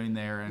they're doing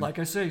there. And Like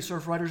I say,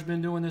 Surfrider's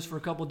been doing this for a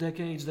couple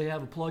decades. They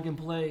have a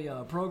plug-and-play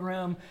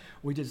program.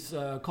 We just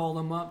call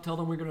them up, tell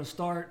them we're going to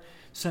start,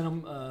 send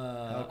them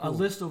a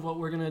list of what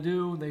we're going to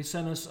do. They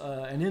send us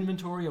an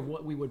inventory of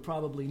what we would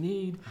probably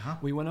need.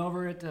 We went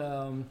over it,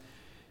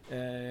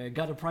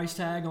 got a price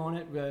tag on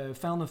it,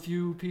 found a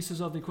few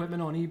pieces of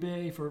equipment on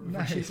eBay for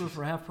cheaper,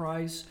 for half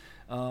price.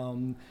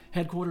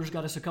 Headquarters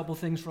got us a couple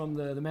things from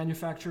the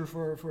manufacturer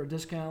for a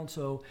discount.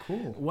 So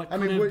Cool. what I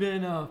could mean, have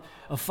been a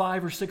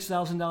 $5,000 or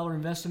 $6,000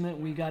 investment,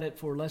 we got it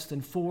for less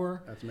than $4,000.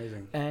 That's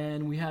amazing.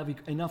 And we have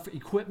enough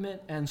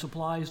equipment and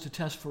supplies to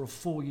test for a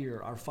full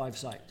year, our 5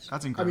 sites.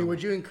 That's I incredible. mean,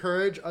 would you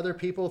encourage other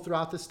people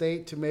throughout the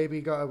state to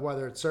maybe go,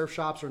 whether it's surf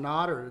shops or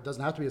not, or it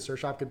doesn't have to be a surf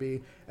shop, could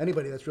be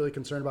anybody that's really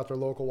concerned about their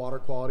local water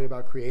quality,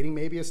 about creating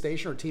maybe a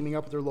station or teaming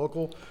up with their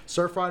local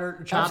surf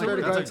rider chapter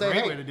Absolutely. to go That's and a say,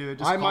 great hey, way to do it.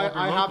 Just I call might, up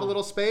your I have a local.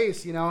 little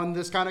space, you know, and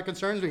this kind of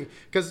concerns me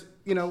because,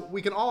 you know,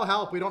 we can all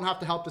help. We don't have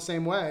to help the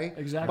same way.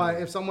 Exactly.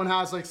 But if someone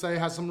has, like, say,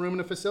 has some room in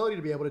a facility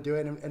to be able to do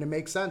it, and it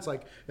makes sense,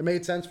 like, it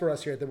made sense for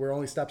us here that we're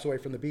only steps away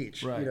from the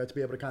beach, Right. you know, to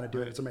be able to kind of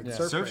do it to make the Yeah.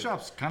 surf Surf great.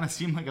 shops kind of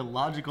seem like a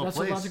logical That's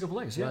place. a logical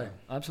place, yeah, Right.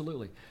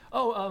 absolutely.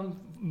 Oh,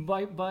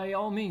 by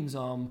all means,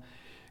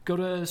 go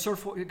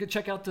to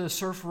check out the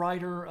Surf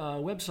Rider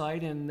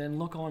website and then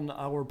look on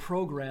our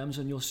programs,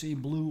 and you'll see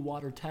Blue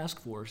Water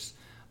Task Force,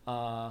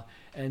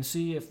 and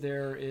see if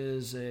there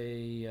is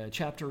a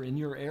chapter in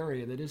your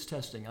area that is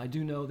testing. I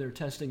do know they're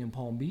testing in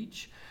Palm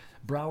Beach.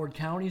 Broward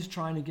County's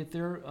trying to get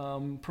their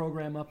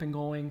program up and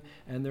going,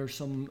 and there's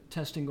some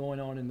testing going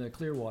on in the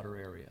Clearwater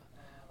area.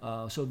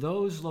 So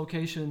those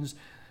locations,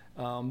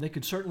 they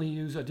could certainly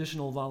use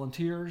additional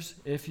volunteers.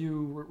 If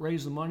you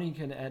raise the money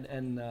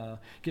and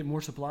get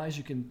more supplies,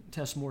 you can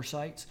test more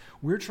sites.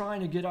 We're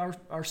trying to get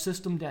our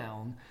system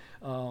down,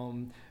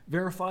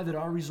 verify that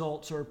our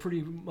results are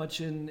pretty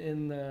much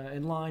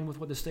in line with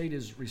what the state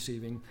is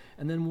receiving,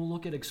 and then we'll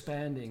look at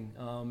expanding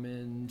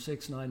in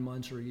 6-9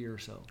 months or a year or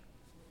so.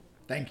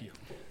 Thank you.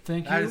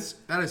 Thank you.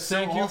 That is so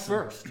Thank you awesome.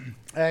 first.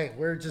 Hey,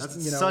 we're just,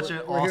 That's you know, such we're,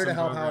 an we're here to awesome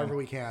help program. however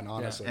we can,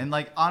 honestly. And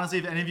like honestly,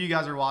 if any of you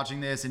guys are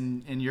watching this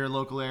in your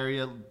local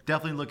area,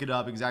 definitely look it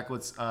up. Exactly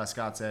what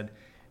Scott said,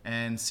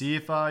 and see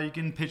if you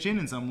can pitch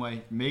in some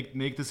way.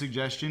 Make the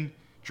suggestion.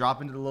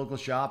 Drop into the local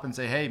shop and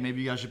say, hey, maybe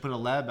you guys should put a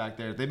lab back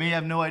there. They may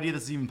have no idea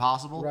this is even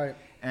possible. Right.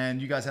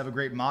 And you guys have a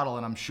great model,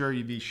 and I'm sure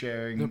you'd be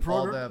sharing The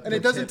program- all the. And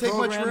it doesn't tips. take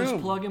much Program is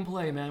room. plug and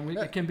play, man.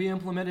 It can be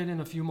implemented in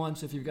a few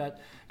months if you've got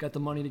the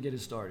money to get it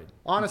started.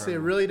 Honestly, it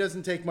really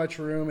doesn't take much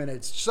room, and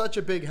it's such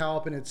a big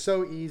help, and it's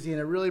so easy, and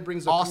it really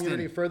brings the Austin,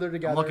 community further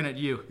together. I'm looking at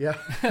you.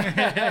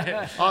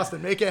 Yeah.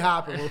 Austin, make it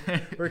happen.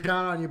 We're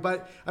counting on you.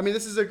 But, I mean,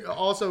 this is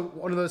also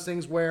one of those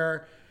things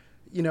where,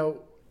 you know,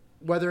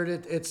 whether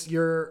it's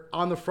you're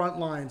on the front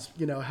lines,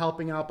 you know,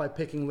 helping out by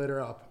picking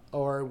litter up,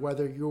 or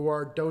whether you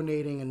are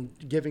donating and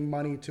giving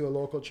money to a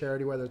local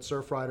charity, whether it's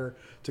Surf Rider,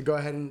 to go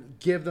ahead and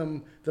give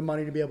them the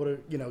money to be able to,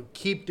 you know,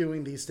 keep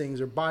doing these things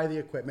or buy the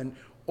equipment,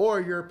 or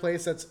you're a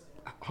place that's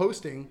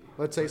hosting,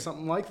 let's say,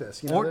 something like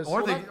this. You know,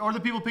 Or the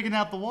people picking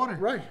out the water.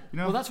 Right. You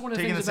know, Well, that's one of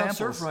the taking things about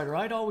samples. Surfrider.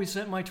 I'd always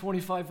sent my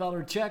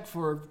 $25 check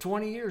for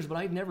 20 years, but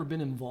I'd never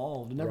been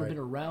involved, never Right. been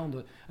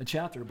around a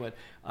chapter. But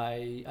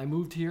I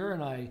moved here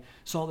and I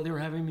saw that they were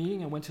having a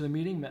meeting. I went to the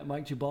meeting, met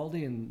Mike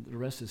Gibaldi, and the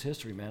rest is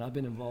history, man. I've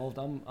been involved.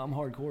 I'm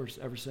hardcore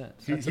ever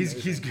since.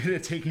 He's good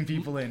at taking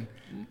people in.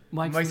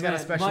 Mike's got a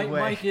special way.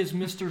 Mike is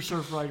Mr.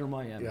 Surfrider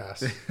Miami.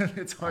 Yes.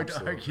 It's hard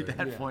to argue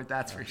that Yeah. point.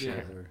 That's for sure.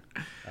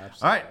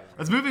 Absolutely. All right,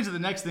 let's move into the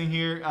next thing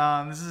here.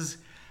 This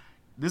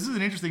is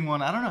an interesting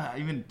one. I don't know how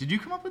even. Did you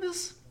come up with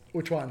this?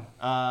 Which one?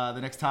 The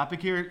next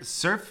topic here: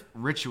 surf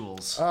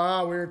rituals. We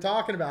were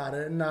talking about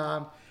it,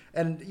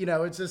 and you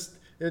know, it's just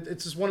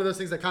one of those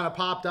things that kind of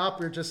popped up.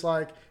 We're just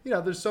like, you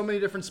know, there's so many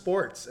different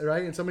sports,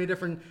 right? And so many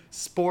different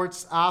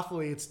sports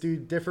athletes do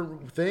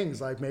different things.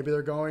 Like maybe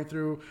they're going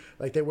through,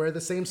 like they wear the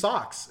same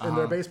socks, and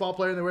they're a baseball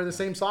player and they wear the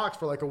same socks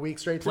for like a week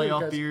straight. too, Playoff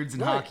because- beards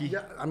in right, hockey.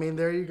 Yeah, I mean,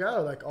 there you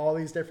go. Like all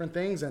these different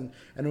things, and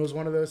it was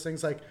one of those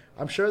things. Like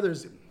I'm sure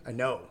I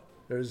know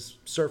there's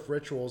surf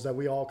rituals that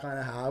we all kind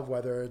of have.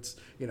 Whether it's,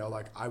 you know,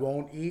 like I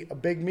won't eat a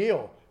big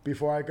meal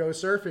before I go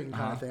surfing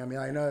kind of thing. I mean,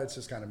 I know it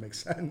just kind of makes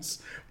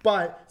sense,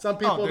 but some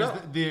people there's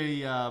don't.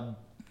 the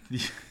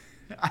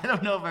I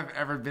don't know if I've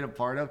ever been a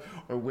part of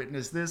or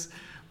witnessed this,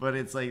 but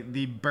it's like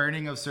the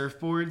burning of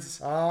surfboards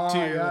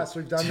Yes,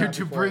 we've done that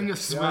to before. bring a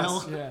Yes.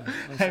 smell. Yeah,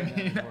 I've I seen that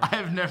mean, before.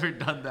 I've never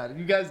done that. Have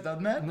you guys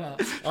done that? No.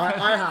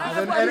 I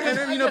have,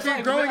 and you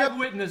know, growing up,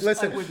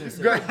 listen,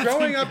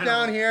 growing up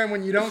down here, and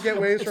when you don't get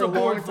waves for a a long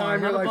board fire,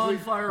 time, you're not a like,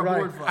 bonfire, a right,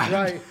 board fire.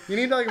 right. You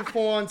need like a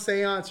full-on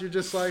seance. You're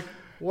just like,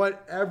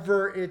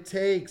 whatever it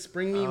takes,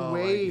 bring me Oh my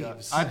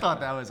waves. God. I thought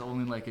that was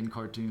only like in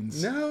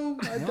cartoons. No,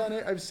 I've done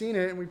it. I've seen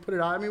it, and we put it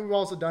out. I mean, we've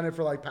also done it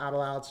for like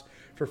paddle outs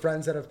for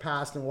friends that have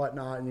passed and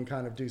whatnot, and you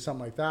kind of do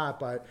something like that.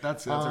 But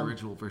That's a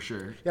ritual for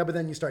sure. yeah, but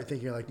then you start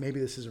thinking like, maybe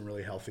this isn't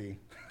really healthy.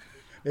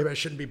 Maybe I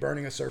shouldn't be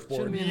burning a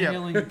surfboard. Shouldn't be Yeah.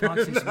 inhaling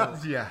epoxy smoke.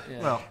 Yeah.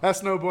 Yeah. Well,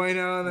 That's no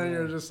bueno, and then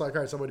you're just like,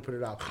 all right, somebody put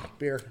it out.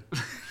 Beer.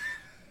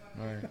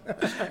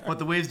 but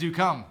the waves do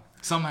come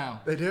somehow.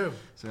 They do.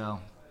 So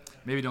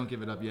maybe don't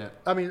give it up yet.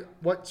 I mean,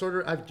 what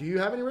sort of, do you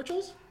have any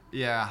rituals?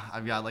 Yeah,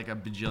 I've got like a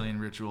bajillion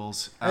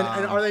rituals. And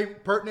are they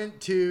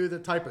pertinent to the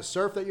type of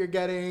surf that you're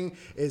getting?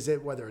 Is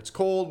it whether it's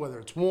cold, whether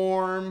it's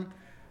warm?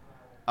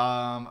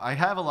 I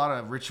have a lot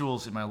of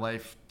rituals in my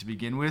life to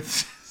begin with,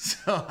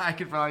 so I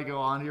could probably go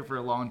on here for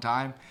a long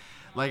time.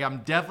 Like I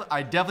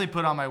definitely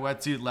put on my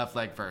wetsuit left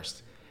leg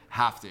first,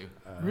 Have to.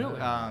 Really?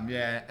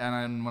 Yeah, and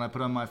then when I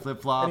put on my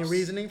flip flops. Any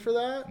reasoning for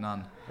that?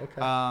 None. Okay.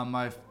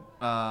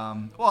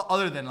 Well,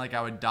 other than like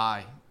I would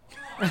die.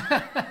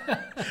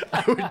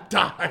 I would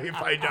die if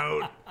I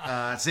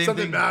don't. Same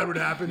Something thing. bad would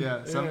happen.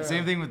 Yeah,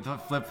 same thing with the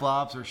flip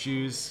flops or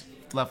shoes.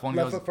 Left one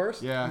Left goes foot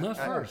first? Yeah, Left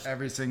first.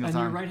 every single And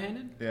time. you're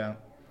right-handed? Yeah.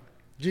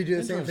 Do you do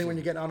the same thing Interesting. when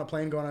you get on a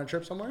plane going on a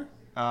trip somewhere?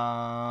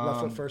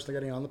 Left foot first to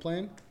getting on the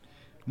plane?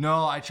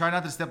 No, I try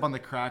not to step on the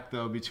crack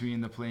though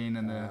between the plane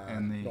and the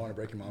Don't want to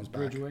break your mom's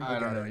back. Bridgeway? I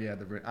don't know. Yeah,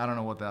 I don't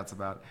know what that's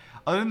about.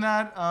 Other than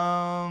that,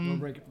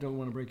 Don't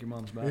want to break your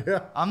mom's back.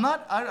 Yeah. I'm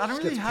not. I don't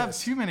really gets have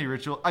pissed. too many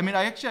rituals. I mean,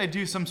 I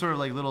do some sort of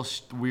like little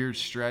weird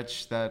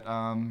stretch that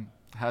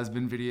has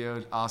been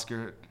videoed.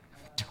 Oscar,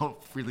 don't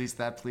release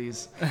that,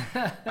 please.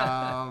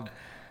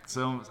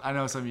 So I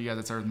know some of you guys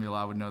that served me a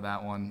lot would know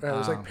that one. Yeah,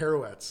 there's like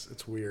pirouettes.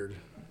 It's weird.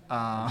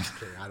 I'm just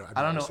kidding. I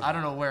don't know. I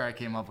don't know where I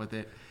came up with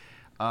it.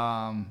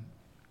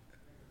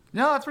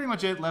 No, that's pretty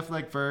much it. Left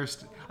leg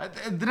first.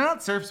 They're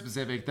not surf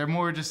specific. They're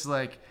more just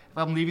like if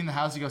I'm leaving the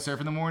house to go surf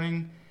in the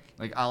morning,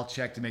 like I'll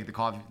check to make the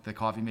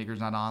coffee maker's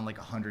not on like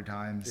 100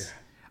 times. Yeah.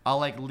 I'll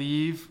like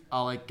leave.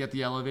 I'll like get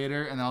the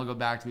elevator and then I'll go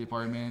back to the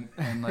apartment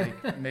and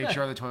like make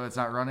sure the toilet's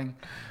not running.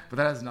 But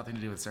that has nothing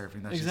to do with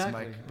surfing. That's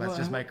Exactly.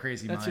 just my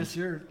crazy That's mind. just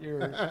your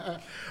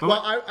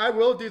Well, I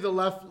will do the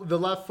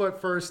left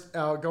foot first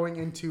going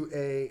into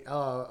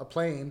a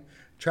plane,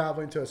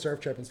 traveling to a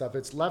surf trip and stuff.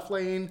 It's left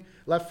lane,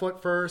 left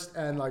foot first,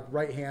 and like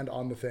right hand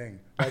on the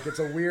thing. Like it's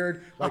a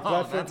weird like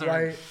left foot that's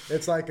right.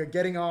 It's like a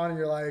getting on, and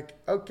you're like,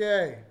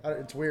 okay,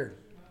 it's weird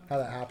how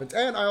that happens.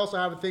 And I also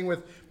have a thing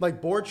with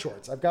like board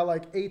shorts. I've got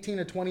like 18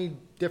 to 20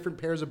 different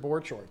pairs of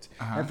board shorts,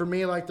 and for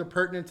me, like they're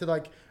pertinent to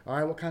like, all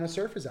right, what kind of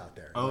surf is out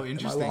there? Oh,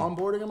 interesting. Am I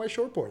longboarding or am I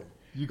shortboarding?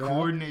 You know?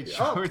 coordinate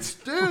shorts.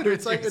 Oh, dude,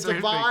 it's like with it's a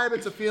surfing. vibe,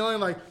 it's a feeling.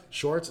 Like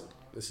shorts.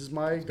 This is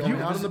my going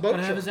out in the boat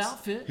Gotta have his shorts.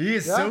 outfit. He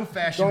is Yeah, so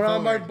fashion going forward.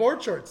 on my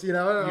board shorts, you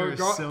know, You're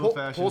so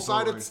fashion pull side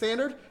at forward. the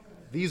standard.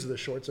 These are the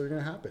shorts that are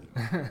gonna happen,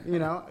 you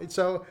know.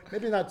 So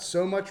maybe not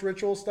so much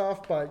ritual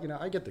stuff, but you know,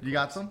 I get the. You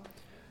got some?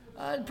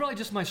 Probably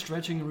just my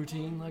stretching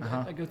routine. Like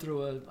I go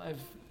through I've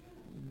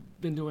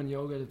been doing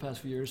yoga the past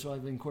few years, so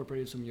I've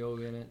incorporated some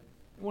yoga in it.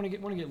 Want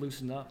to get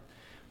loosened up.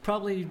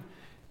 Probably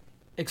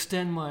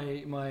extend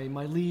my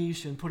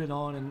leash and put it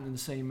on in the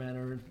same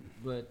manner,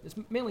 but it's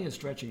mainly a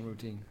stretching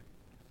routine.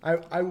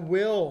 I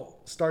will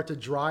start to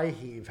dry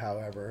heave,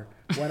 however,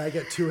 when I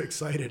get too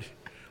excited.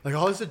 Like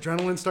all this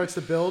adrenaline starts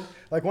to build.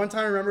 Like one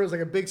time I remember it was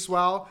like a big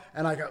swell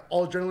and like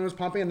all adrenaline was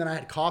pumping and then I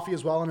had coffee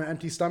as well on an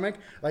empty stomach.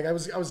 Like I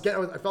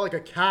felt like a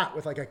cat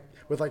with like a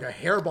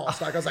hairball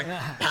stuck. I was like,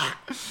 bah,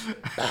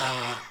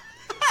 bah.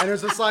 And it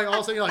was just like all of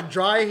a sudden you're like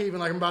dry heaving,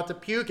 like I'm about to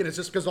puke, and it's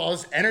just because all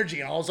this energy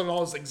and all of a sudden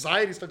all this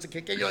anxiety starts to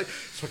kick in. You're like,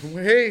 it's fucking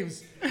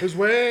waves, there's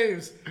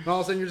waves, and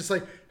all of a sudden you're just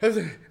like,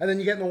 and then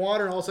you get in the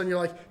water and all of a sudden you're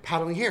like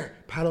paddling here,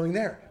 paddling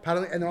there,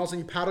 paddling, and then all of a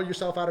sudden you paddle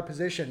yourself out of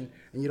position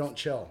and you don't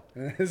chill.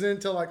 And it isn't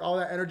until like all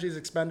that energy is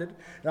expended,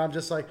 and I'm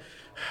just like,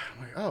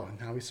 oh,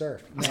 now we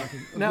surf.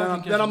 Then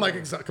I'm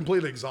like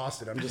completely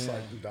exhausted. I'm just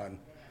like, I'm done.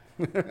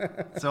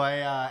 So I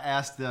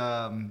asked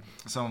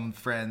some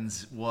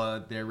friends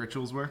what their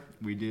rituals were.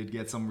 We did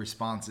get some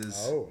responses.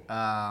 Oh.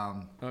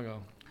 Okay.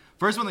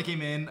 First one that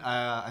came in,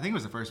 I think it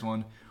was the first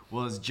one,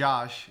 was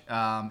Josh,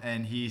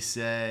 and he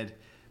said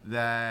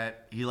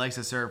that he likes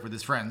to surf with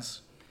his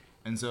friends.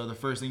 And so the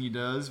first thing he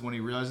does when he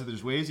realizes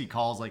there's waves, he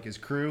calls like his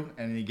crew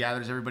and he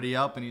gathers everybody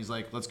up and he's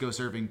like, let's go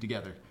surfing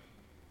together.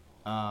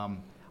 I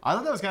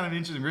thought that was kind of an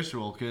interesting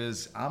ritual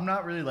because I'm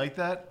not really like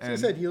that. So I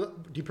said, do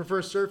you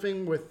prefer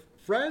surfing with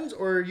friends,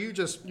 or are you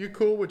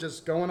cool with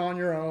just going on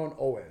your own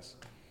always?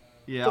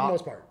 Yeah, For the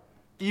most part.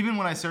 even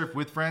when I surf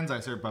with friends, I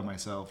surf by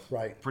myself.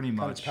 Right. Pretty Kind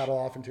of much. just paddle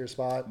off into your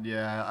spot.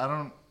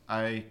 Yeah,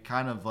 I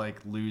kind of like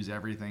lose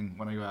everything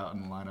when I go out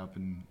in the lineup,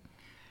 and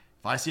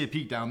if I see a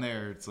peak down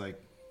there, it's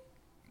like,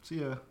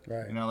 see ya.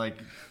 Right. You know, like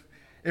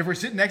if we're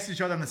sitting next to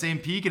each other on the same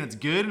peak and it's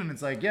good, and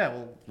it's like, yeah,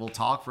 we'll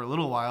talk for a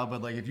little while,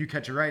 but like if you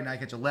catch a right and I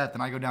catch a left,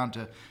 and I go down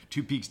to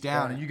 2 peaks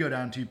down, Right. and you go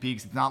down 2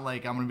 peaks, it's not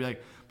like I'm gonna be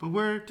like, but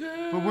where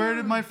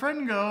did my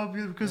friend go?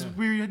 Because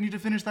we need to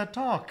finish that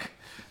talk.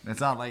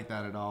 It's not like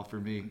that at all for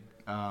me.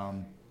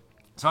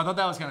 So I thought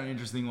that was kind of an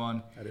interesting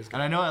one. That is good.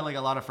 And I know like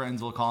a lot of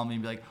friends will call me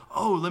and be like,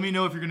 oh, let me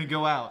know if you're gonna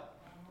go out.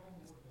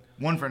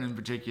 One friend in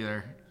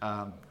particular,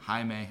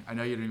 Jaime, I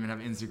know you don't even have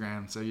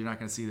Instagram, so you're not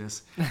gonna see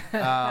this.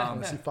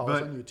 Unless he follows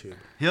but- on YouTube.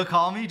 He'll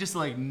call me just to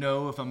like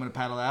know if I'm gonna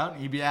paddle out.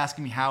 He'd be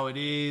asking me how it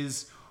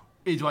is.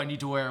 Do I need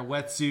to wear a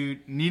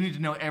wetsuit? Needing to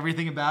know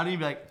everything about it. He'd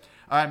be like,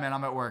 all right, man,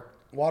 I'm at work.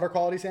 Water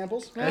quality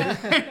samples?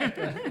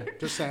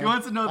 Just saying. He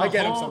wants to know I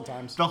get him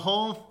sometimes. the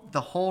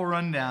whole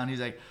rundown.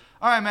 He's like,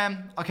 all right,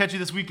 man, I'll catch you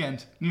this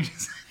weekend. And you're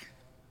just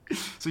like,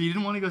 so you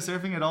didn't want to go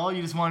surfing at all?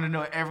 You just wanted to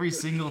know every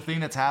single thing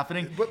that's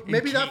happening? But in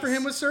maybe that for case.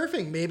 him was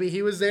surfing. Maybe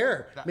he was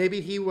there.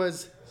 Maybe he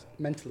was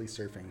mentally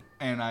surfing.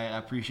 And I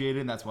appreciate it,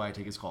 and that's why I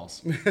take his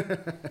calls.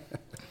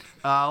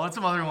 What's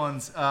some other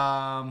ones?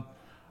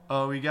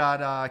 We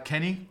got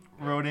Kenny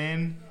wrote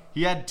in.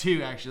 He had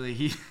two actually.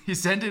 He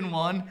sent in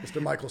one,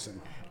 Mr.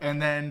 Michelson.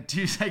 and then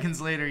 2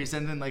 seconds later he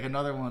sent in like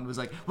another one. It was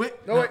like, wait,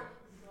 No, wait.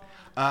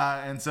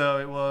 And so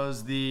it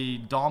was the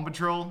Dawn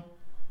Patrol,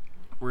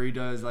 where he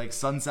does like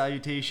sun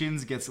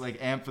salutations, gets like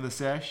amped for the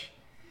sesh,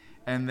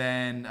 and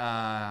then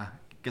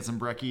gets some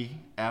brekkie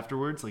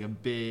afterwards, like a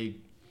big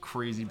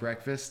crazy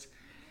breakfast,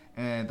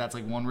 and that's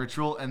like one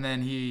ritual. And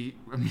then he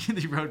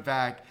immediately wrote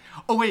back,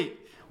 "Oh wait,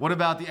 what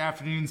about the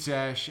afternoon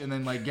sesh?" And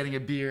then like getting a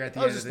beer at the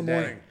That end was of just the the day.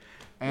 morning.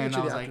 And Get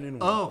you I was the like, afternoon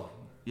one. "Oh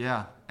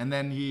yeah." And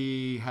then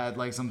he had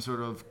like some sort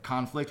of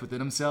conflict within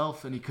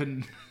himself, and he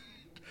couldn't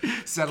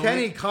settle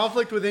Kenny, it.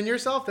 conflict within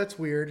yourself? That's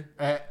weird.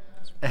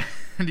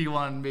 And he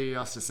wanted maybe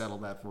us to settle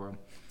that for him.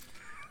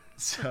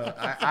 So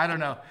I don't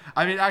know.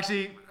 I mean,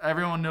 actually,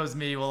 everyone knows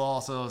me will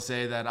also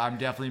say that I'm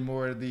definitely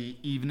more the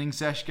evening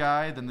sesh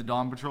guy than the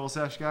Dawn Patrol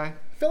sesh guy.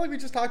 I feel like we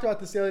just talked about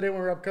this the other day when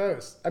we were up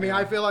coast. I mean,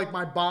 I feel like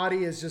my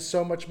body is just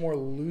so much more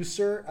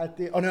looser at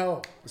the. Oh no,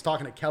 I was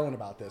talking to Kellen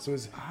about this. It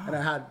was, and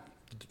I had,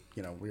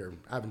 you know, we were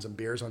having some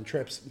beers on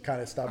trips,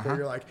 kind of stuff. Where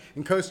you're like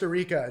in Costa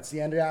Rica, it's the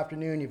end of the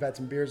afternoon. You've had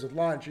some beers with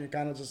lunch, and you're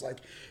kind of just like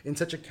in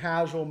such a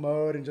casual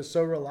mode and just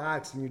so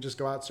relaxed, and you just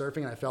go out surfing.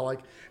 And I felt like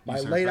my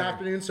surf late better.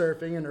 afternoon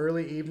surfing and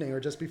early evening, or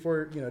just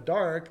before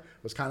dark,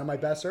 was kind of my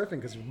best surfing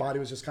because your body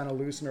was just kind of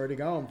loose and already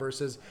going.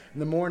 Versus in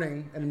the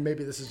morning, and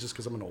maybe this is just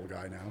because I'm an old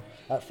guy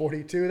now at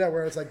 42, that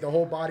where it's like the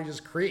whole body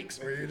just creaks,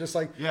 where you're just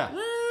like, Yeah.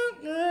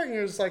 and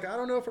you're just like, I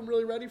don't know if I'm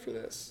really ready for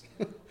this.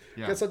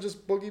 Yeah. Guess I'll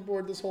just boogie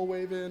board this whole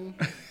wave in.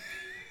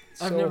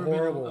 So I've never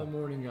horrible. been a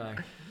morning guy.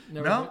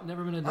 No?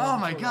 Never been a Oh Dawn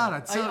my Patrol God, guy.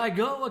 it's so- I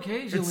go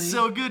occasionally. It's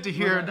so good to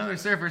hear but another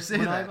surfer say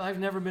but that. I've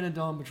never been a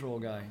Dawn Patrol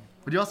guy.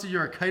 But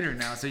you're a kiter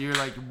now, so you're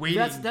like waiting.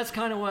 That's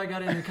kind of why I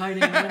got into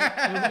kiting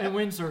and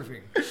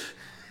windsurfing.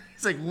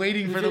 It's like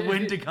waiting for the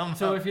wind to come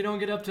So up. if you don't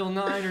get up till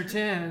 9 or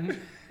 10,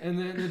 and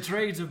the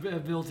trades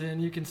have built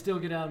in, you can still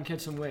get out and catch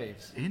some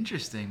waves.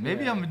 Interesting.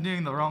 Maybe I'm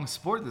doing the wrong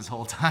sport this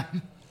whole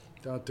time.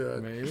 Don't do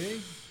it.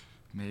 Maybe.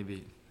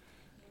 Maybe.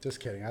 Just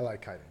kidding. I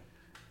like kiting.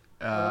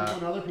 I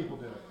like when other people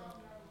do it.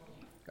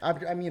 I've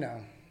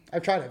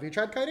tried it. Have you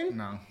tried kiting?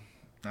 No,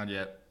 not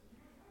yet.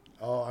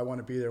 Oh, I want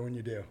to be there when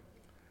you do.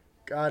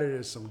 God, it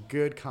is some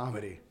good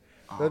comedy.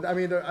 Oh. I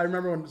mean, I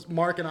remember when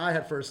Mark and I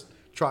had first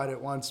tried it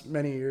once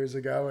many years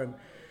ago, and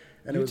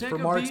it You was take for a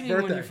Mark's beating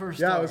when birthday. you first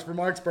Yeah, start. it was for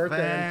Mark's birthday.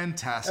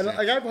 Fantastic. And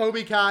like I've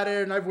Hobie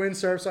catted and I've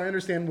windsurfed, so I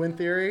understand wind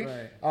theory.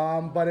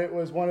 Right. But it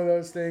was one of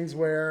those things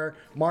where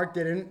Mark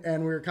didn't,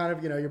 and we were kind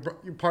of, you're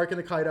parking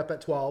the kite up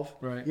at 12.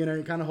 Right.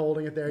 You're kind of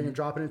holding it there, and you're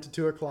dropping it to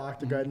 2 o'clock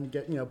to go ahead and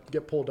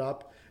get pulled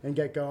up and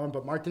get going.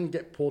 But Mark didn't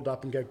get pulled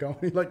up and get going.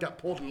 He got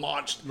pulled and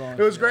launched. It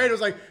was great. It was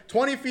like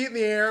 20 feet in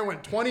the air,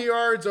 went 20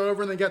 yards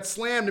over, and then got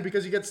slammed. And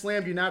because you get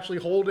slammed, you naturally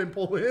hold and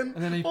pull in. And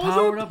then he All of a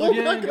powered sudden, up pulled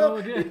again back and go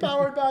up. again. He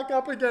powered back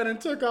up again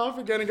and took off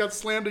again and got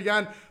slammed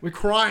again. We're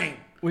crying.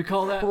 We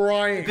call that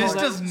Crying. This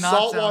Call does that not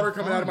salt sound water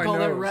coming fun. out of my call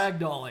that nose.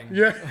 ragdolling.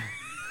 Yeah.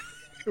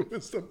 It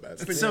was the best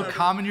thing It's so ever.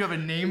 common you have a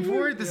name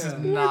for it. This does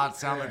not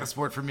sound like a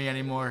sport for me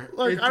anymore.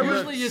 Like, I was-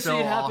 Usually you so see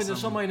it happen awesome. if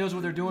somebody knows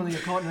what they're doing and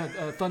you're caught in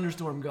a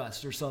thunderstorm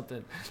gust or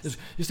something.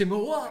 You see them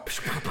go up,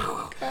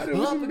 God, it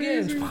was up again.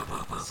 amazing.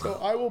 So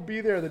I will be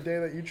there the day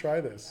that you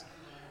try this.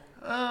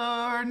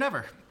 Or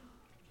never,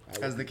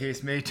 as the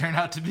case may turn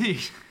out to be.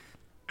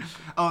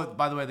 Oh,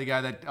 by the way, the guy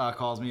that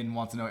calls me and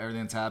wants to know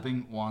everything that's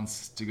happening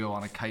wants to go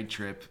on a kite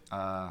trip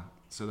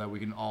so that we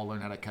can all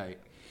learn how to kite.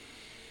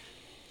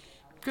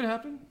 Could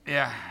happen.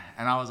 Yeah,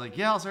 and I was like,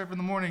 yeah, I'll surf in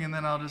the morning and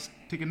then I'll just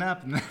take a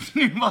nap in the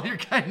afternoon while you're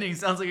kiting.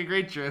 Sounds like a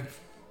great trip.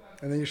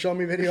 And then you show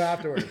me video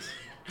afterwards.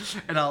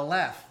 And I'll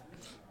laugh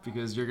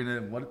because you're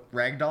gonna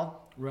ragdoll?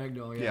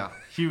 Ragdoll, yeah. Yeah,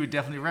 he would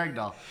definitely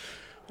ragdoll.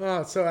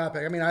 Oh, it's so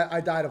epic. I mean, I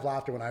died of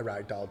laughter when I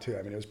ragdolled too.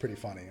 I mean, it was pretty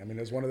funny. I mean,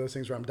 it was one of those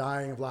things where I'm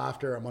dying of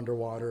laughter, I'm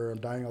underwater, I'm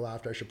dying of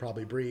laughter, I should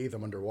probably breathe,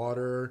 I'm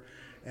underwater,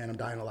 and I'm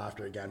dying of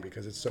laughter again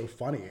because it's so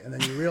funny. And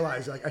then you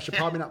realize, like, I should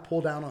probably not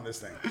pull down on this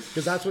thing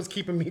because that's what's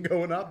keeping me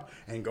going up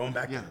and going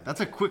back Yeah, down.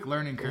 that's a quick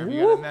learning curve,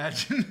 you gotta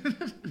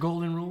imagine.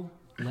 Golden rule,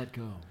 let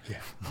go.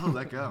 Oh,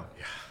 let go.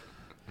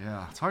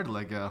 Yeah, it's hard to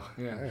let go.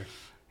 Yeah.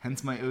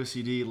 Hence my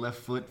OCD, left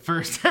foot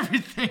first,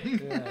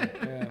 everything.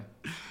 Yeah.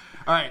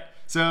 All right,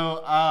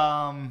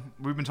 so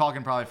we've been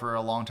talking probably for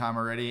a long time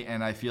already,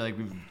 and I feel like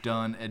we've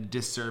done a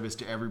disservice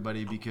to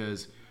everybody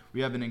because we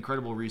have an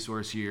incredible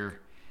resource here,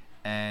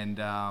 and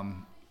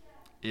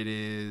it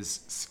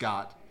is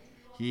Scott.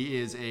 He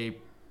is a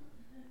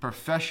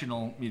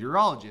professional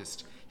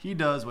meteorologist. He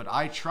does what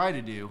I try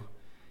to do.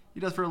 He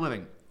does for a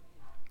living.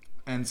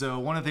 And so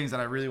one of the things that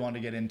I really wanted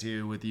to get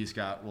into with you,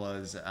 Scott,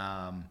 was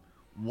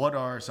what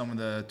are some of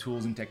the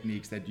tools and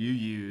techniques that you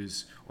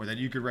use or that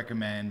you could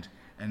recommend,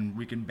 and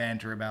we can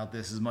banter about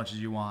this as much as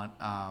you want,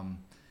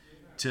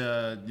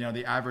 to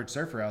the average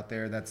surfer out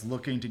there that's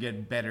looking to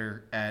get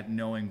better at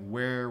knowing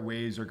where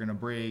waves are going to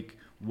break,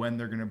 when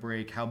they're going to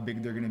break, how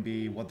big they're going to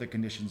be, what the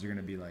conditions are going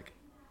to be like.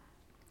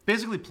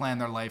 Basically plan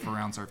their life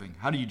around surfing.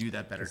 How do you do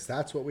that better? 'Cause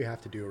that's what we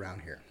have to do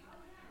around here.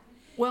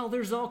 Well,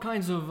 there's all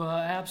kinds of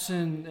apps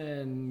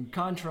and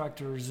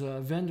contractors,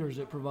 vendors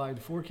that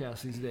provide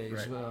forecasts these days.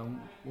 Right.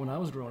 When I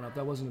was growing up,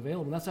 that wasn't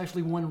available. That's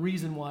actually one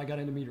reason why I got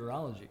into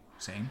meteorology.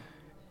 Same.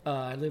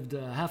 I lived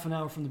half an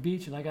hour from the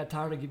beach, and I got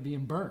tired of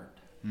being burned.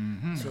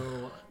 Mm-hmm.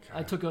 So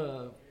I took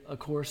a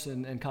course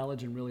in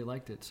college and really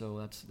liked it.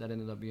 So that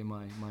ended up being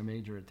my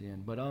major at the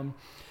end. But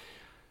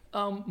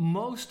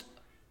most,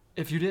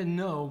 if you didn't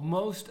know,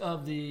 most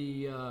of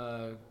the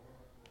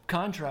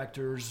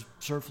contractors,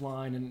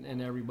 Surfline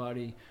and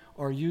everybody,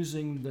 are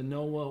using the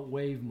NOAA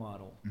wave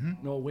model,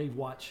 NOAA Wave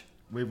Watch.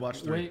 Wave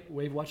Watch 3.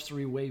 Wave Watch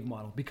 3 wave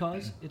model,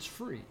 because it's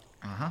free.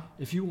 Uh-huh.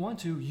 If you want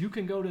to, you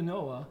can go to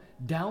NOAA,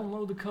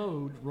 download the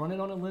code, run it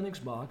on a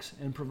Linux box,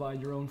 and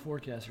provide your own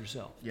forecast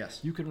yourself.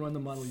 Yes. You can run the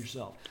model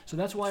yourself. So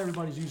that's why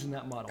everybody's using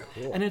that model.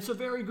 Cool. And it's a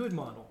very good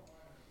model.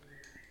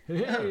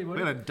 Hey, we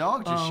had a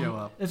dog just show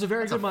up. It's a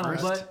very That's good a model,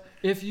 first. but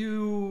if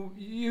you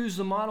use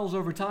the models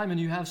over time and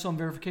you have some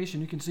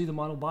verification, you can see the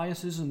model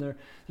biases and their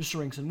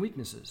strengths and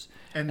weaknesses.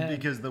 And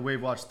because the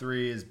Wave Watch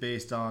 3 is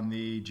based on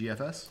the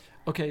GFS?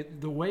 Okay,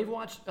 the Wave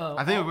Watch.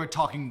 I think we're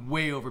talking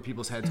way over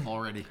people's heads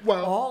already.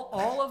 Well,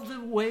 all of the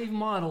wave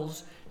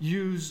models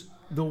use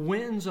the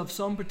winds of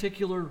some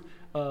particular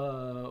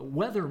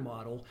weather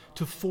model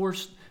to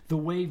force the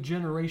wave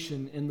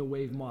generation in the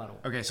wave model.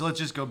 Okay, so let's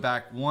just go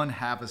back one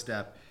half a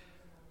step.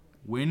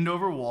 Wind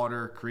over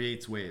water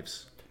creates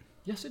waves.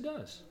 Yes, it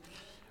does.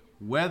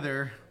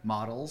 Weather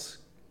models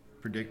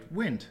predict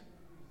wind.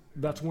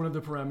 That's one of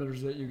the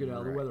parameters that you get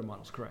out of the weather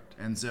models, correct.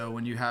 And so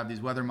when you have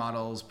these weather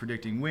models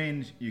predicting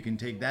wind, you can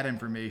take that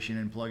information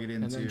and plug it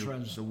into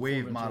the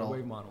wave model,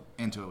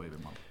 into a wave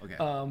model.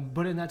 Okay.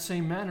 But in that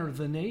same manner,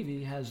 the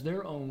Navy has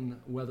their own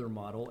weather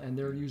model, and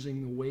they're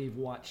using the Wave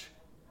Watch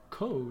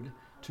code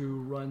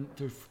to run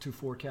to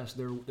forecast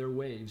their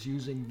waves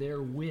using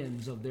their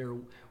winds of their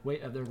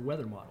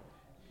weather model.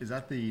 Is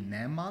that the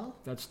NAM model?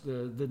 That's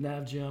the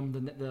NavGem,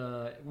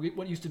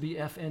 what used to be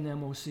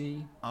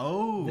FNMOC.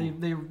 Oh. They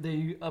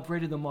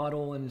upgraded the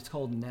model, and it's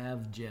called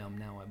NavGem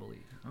now, I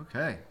believe.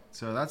 Okay,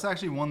 so that's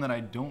actually one that I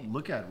don't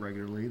look at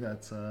regularly.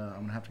 That's I'm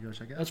gonna have to go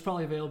check out. That's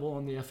probably available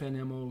on the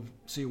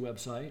FNMOC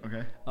website.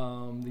 Okay.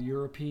 The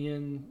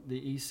European,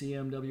 the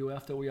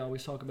ECMWF that we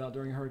always talk about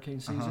during hurricane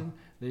season,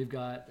 they've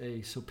got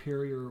a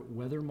superior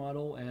weather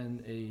model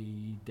and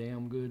a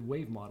damn good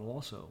wave model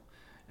also.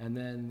 And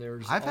then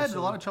there's I've had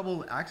a lot of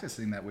trouble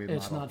accessing that wave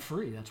model. It's not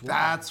free. That's why.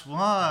 That's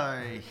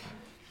why.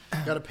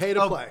 Got to pay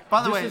to play.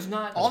 By the This way, is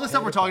not- all the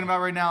stuff we're talking about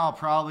right now, I'll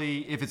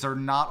probably, if it's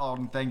not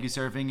on Thank You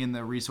Surfing in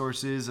the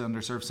resources under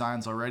Surf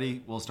Science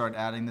already, we'll start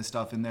adding this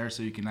stuff in there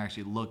so you can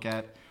actually look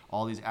at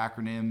all these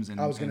acronyms. And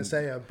I was going to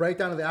say a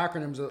breakdown of the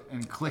acronyms.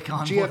 And click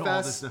on what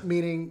all this GFS stuff.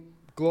 meaning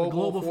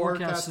Global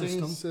Forecast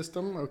Forecasting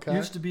System. Okay.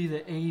 Used to be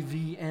the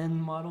AVN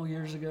model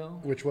years ago.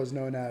 Which was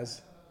known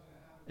as.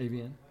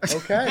 AVN.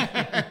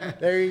 Okay.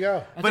 There you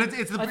go. But it's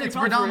I think a probably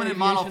predominant for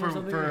model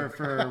aviation or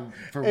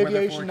for weather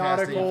Aviation, forecasting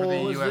nautical. for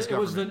the U.S.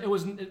 government. It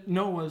was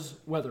NOAA's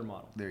weather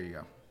model. There you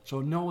go.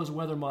 So NOAA's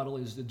weather model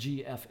is the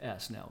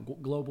GFS now,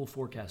 Global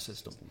Forecast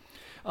System.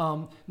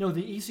 No,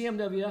 the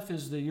ECMWF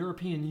is the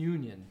European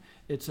Union.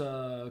 It's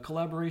a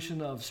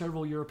collaboration of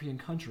several European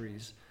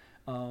countries,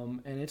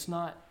 and it's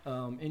not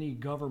any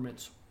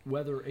government's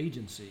weather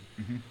agency.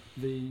 Mm-hmm.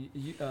 The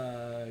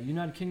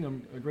United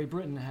Kingdom, Great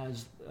Britain,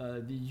 has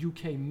the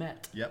UK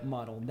Met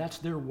model. That's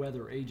their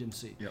weather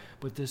agency. Yep.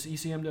 But this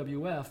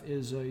ECMWF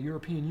is a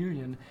European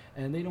Union,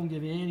 and they don't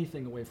give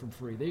anything away from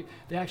free.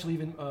 They actually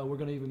even we're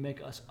going to even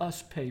make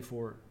us pay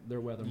for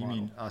their weather You model.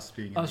 mean us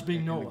being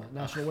NOAA,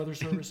 National Weather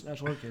Service,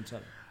 National Hurricane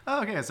Center.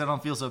 Oh, okay, so I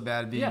don't feel so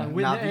bad being Yeah,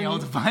 not being able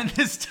to find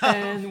this stuff.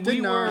 And we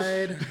were,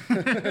 Denied.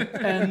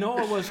 and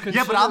NOAA was considering.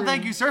 Yeah, but I'm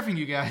Thank You Surfing,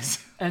 you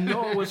guys. And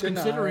NOAA was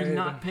considering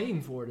Denied. not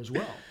paying for it as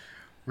well.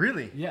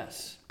 Really?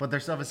 Yes, But their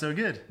stuff is so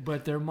good.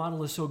 but their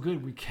model is so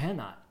good we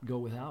cannot go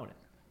without it.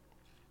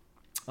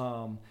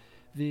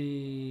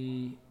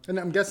 And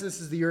I'm guessing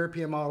this is the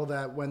European model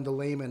that when the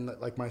layman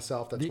like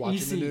myself that's The watching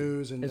EC. the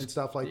news and It's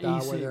stuff like the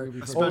that, EC where they're would be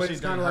Especially always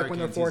kind during of like when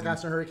they're hurricane season.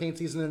 forecasting hurricane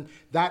season, and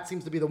that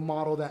seems to be the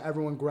model that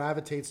everyone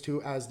gravitates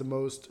to as the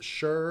most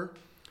sure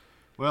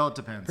Well, it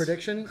depends.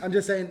 prediction. I'm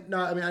just saying, no,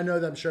 I mean, I know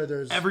that I'm sure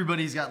there's.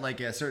 Everybody's got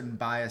like a certain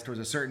bias towards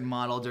a certain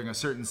model during a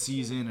certain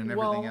season and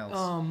everything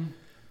else.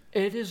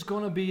 It is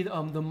going to be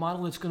the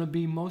model that's going to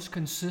be most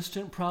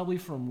consistent, probably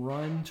from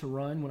run to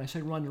run. When I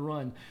say run to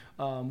run,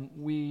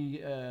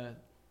 we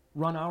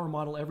run our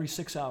model every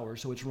 6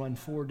 hours, so it's run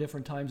 4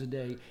 different times a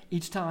day,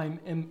 each time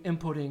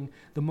inputting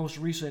the most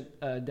recent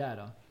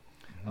data.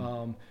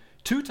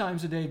 2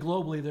 times a day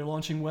globally, they're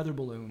launching weather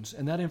balloons,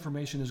 and that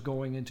information is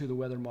going into the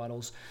weather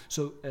models.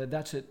 So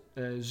that's at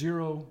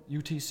 0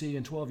 UTC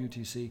and 12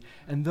 UTC.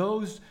 And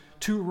those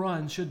 2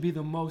 runs should be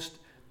the most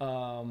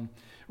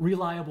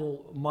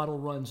reliable model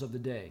runs of the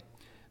day.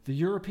 The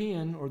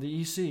European, or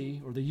the EC,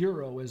 or the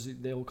Euro, as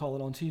they will call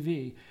it on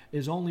TV,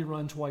 is only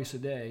run twice a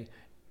day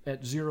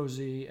at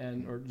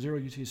 0Z or 0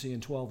 UTC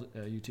and 12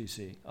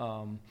 UTC.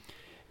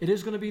 It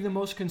is going to be the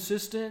most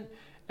consistent,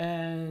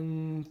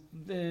 and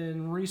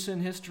in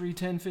recent history,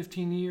 10,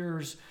 15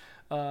 years,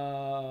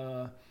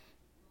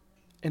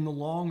 in the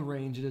long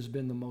range, it has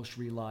been the most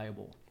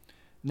reliable.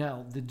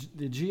 Now, the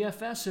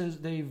GFS says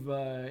they've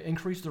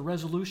increased the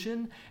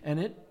resolution, and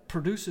it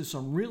produces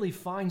some really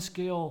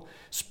fine-scale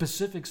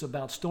specifics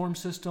about storm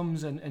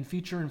systems and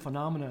feature and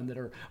phenomena that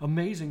are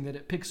amazing that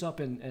it picks up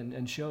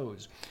and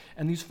shows.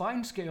 And these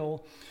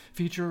fine-scale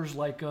features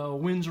like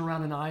winds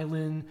around an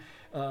island,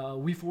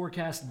 we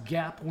forecast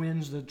gap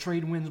winds, the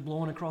trade winds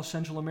blowing across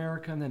Central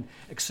America and then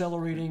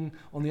accelerating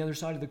on the other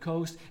side of the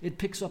coast. It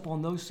picks up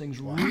on those things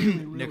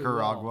really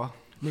Nicaragua. well.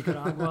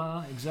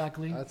 Nicaragua,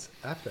 exactly. That's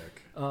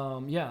epic.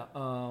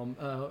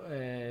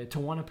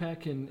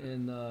 Tehuantepec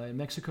in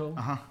Mexico,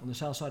 on the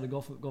south side of the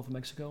Gulf of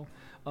Mexico.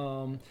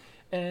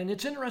 And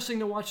it's interesting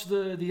to watch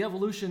the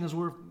evolution as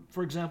we're,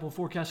 for example,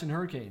 forecasting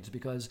hurricanes,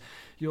 because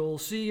you'll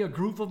see a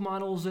group of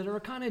models that are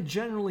kind of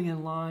generally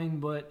in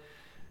line, but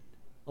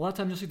a lot of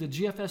times you'll see the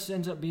GFS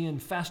ends up being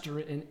faster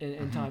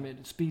in time.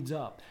 It speeds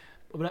up.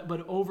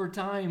 But over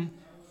time,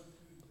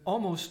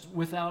 almost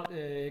without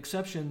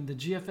exception, the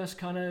GFS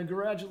kind of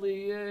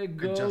gradually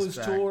adjusts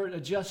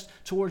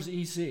towards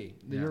the EC,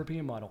 the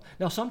European model.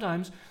 Now,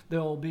 sometimes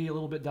they'll be a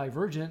little bit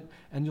divergent,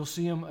 and you'll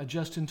see them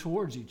adjusting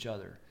towards each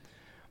other.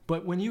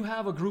 But when you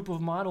have a group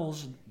of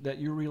models that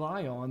you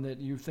rely on that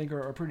you think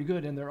are pretty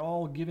good, and they're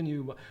all giving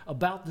you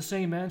about the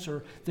same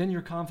answer, then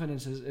your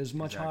confidence is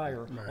much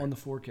higher on the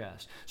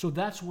forecast. So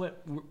that's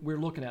what we're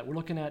looking at. We're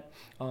looking at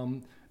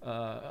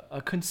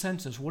a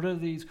consensus. What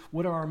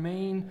are our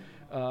main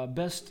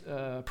best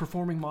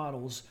performing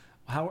models?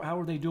 How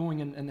are they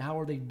doing, and how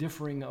are they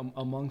differing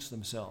amongst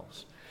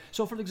themselves?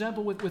 So, for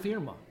example, with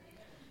Irma,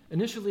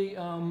 initially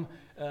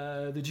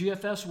the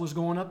GFS was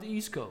going up the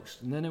East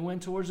Coast, and then it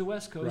went towards the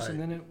West Coast, and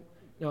then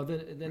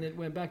it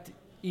went back to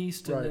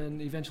East, and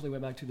then eventually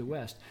went back to the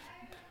West.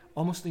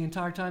 Almost the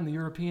entire time, the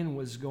European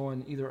was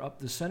going either up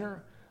the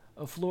center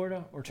of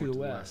Florida or to the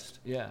West.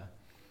 Yeah.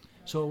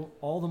 So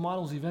all the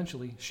models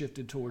eventually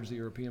shifted towards the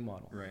European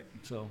model. Right.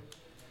 So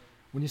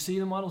when you see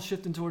the model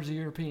shifting towards the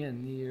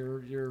European,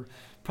 you're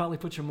probably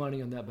put your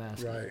money on that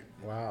basket. Right.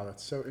 Wow,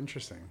 that's so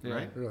interesting. Yeah.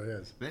 Right. It really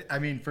is. I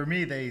mean, for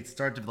me, they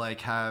start to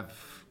like have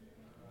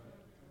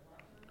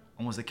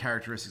almost the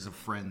characteristics of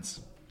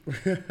Friends.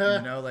 You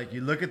know, like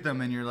you look at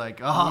them and you're like,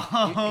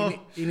 oh,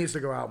 He needs to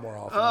go out more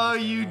often. oh,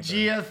 you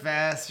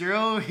GFS, you're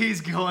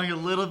always going a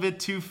little bit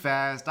too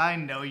fast. I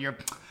know you're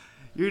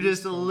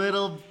just a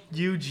little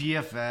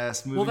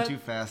GFS moving too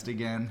fast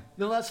again.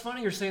 No, that's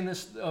funny. You're saying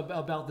this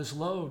about this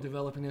low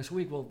developing this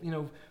week. Well,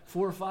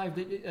 4 or 5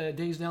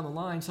 days down the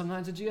line,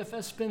 sometimes the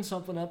GFS spins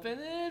something up,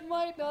 and it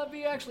might not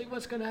be actually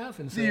what's going to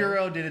happen. So, The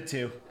Euro did it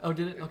too. Oh,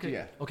 did it? Okay.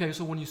 Yeah. Okay.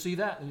 So when you see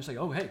that, then you say,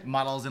 "Oh, hey,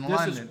 Models in this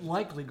alignment. is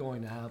likely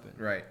going to happen."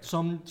 Right.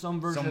 Some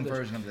version of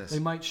this. They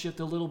might shift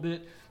a little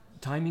bit,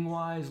 timing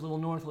wise, a little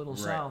north, a little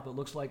south. But it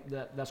looks like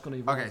that's going to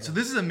evolve. Okay, so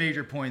this is a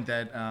major point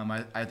that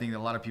I think that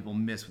a lot of people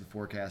miss with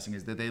forecasting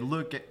is that they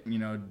look at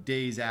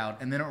days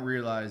out and they don't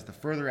realize the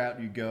further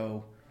out you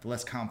go, the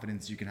less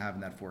confidence you can have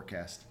in that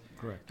forecast.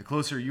 Correct. The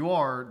closer you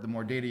are, the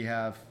more data you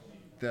have,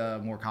 the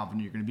more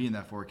confident you're going to be in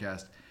that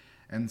forecast.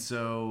 And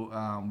so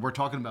we're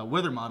talking about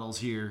weather models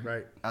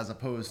here, as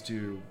opposed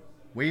to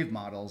wave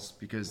models,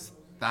 because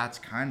that's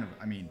kind of,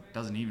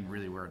 doesn't even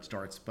really where it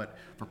starts. But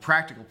for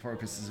practical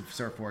purposes of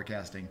surf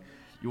forecasting,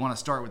 you want to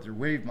start with your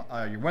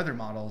weather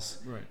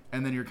models,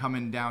 and then you're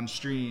coming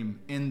downstream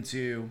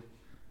into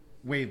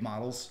wave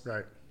models,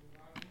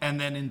 and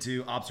then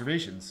into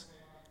observations.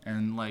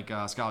 And like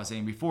Scott was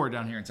saying before,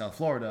 down here in South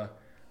Florida,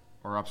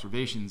 our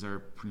observations are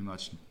pretty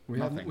much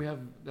nothing. We have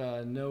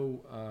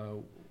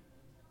no.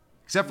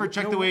 Except for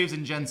Check the Waves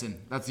in Jensen.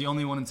 That's the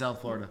only one in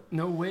South Florida.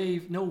 No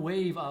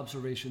wave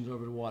observations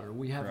over the water.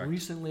 We have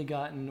recently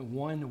gotten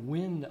one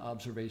wind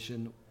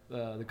observation.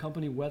 The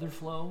company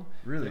Weatherflow.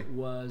 Really? It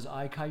was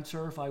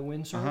iKitesurf,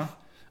 iWindsurf.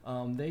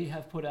 They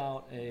have put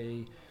out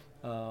a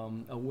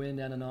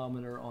wind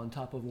anemometer on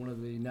top of one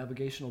of the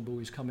navigational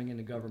buoys coming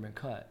into Government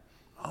Cut.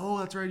 Oh,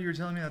 that's right. You were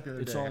telling me that the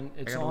other day.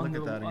 It's on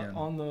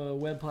the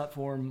web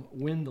platform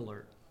Wind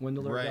Alert,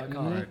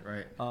 windalert.com.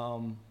 Right.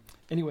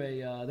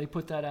 Anyway, they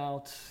put that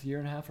out a year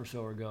and a half or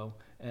so ago,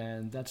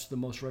 and that's the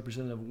most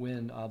representative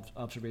wind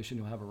observation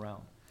you'll have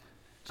around.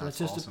 So that's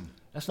just awesome.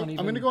 That's not even.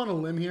 I'm going to go on a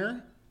limb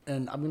here,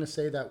 and I'm going to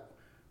say that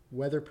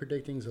weather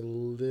predicting is a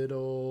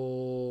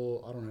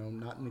little, I don't know,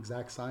 not an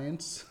exact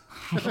science.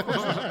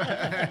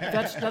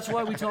 That's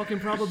why we talk in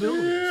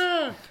probabilities.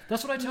 Yeah.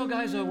 That's what I tell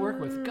guys I work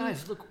with.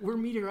 Guys, look, we're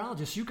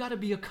meteorologists. You got to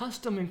be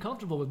accustomed and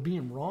comfortable with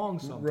being wrong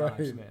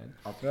sometimes, man.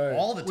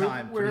 All the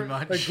time, pretty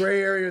much. The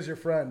gray area is your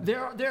friend.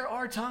 There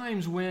are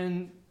times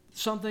when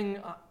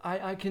something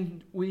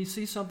we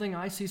see something,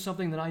 I see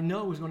something that I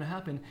know is going to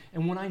happen,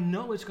 and when I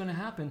know it's going to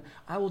happen,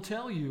 I will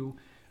tell you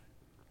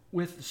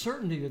with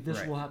certainty that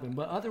this will happen.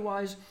 But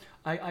otherwise,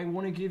 I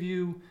want to give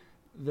you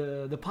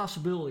the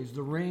possibilities,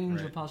 the range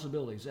of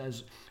possibilities.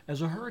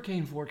 As a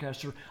hurricane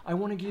forecaster, I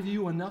want to give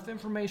you enough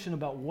information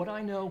about what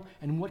I know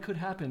and what could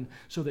happen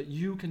so that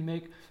you can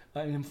make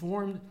an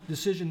informed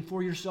decision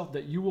for yourself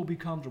that you will be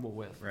comfortable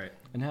with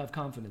and have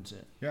confidence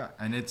in. Yeah,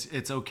 and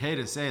it's okay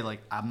to say,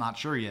 like, I'm not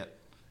sure yet.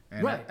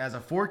 And Right. as a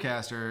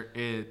forecaster,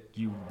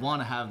 you want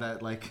to have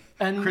that like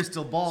And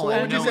crystal ball So what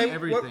and would you know say?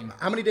 everything.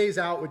 How many days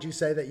out would you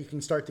say that you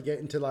can start to get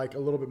into like a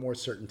little bit more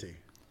certainty?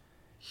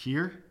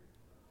 Here,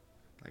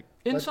 like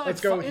Inside,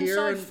 let's go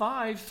here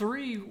inside and-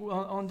 3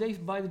 on day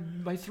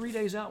by 3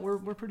 days out, we're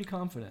pretty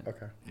confident.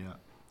 Okay, yeah.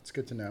 it's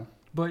good to know.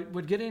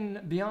 But getting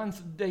beyond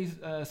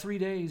 3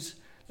 days,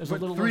 there's a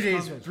But little 3 less days,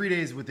 confidence. 3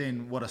 days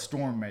within what a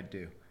storm might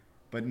do,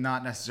 but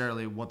not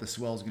necessarily what the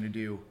swell is going to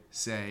do,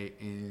 say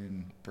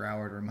in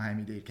Broward or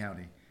Miami-Dade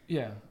County.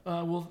 Yeah.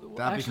 Well,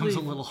 That actually,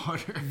 becomes a little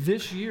harder.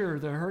 this year,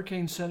 the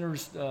Hurricane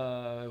Center's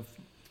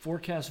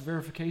forecast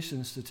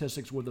verification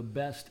statistics were the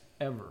best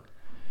ever.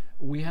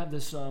 We have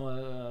this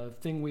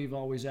thing we've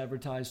always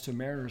advertised to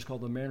mariners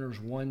called the Mariners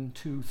 1,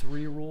 2,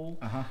 3 rule.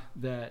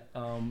 That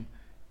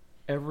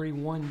every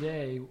one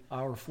day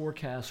our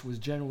forecast was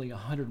generally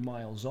 100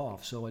 miles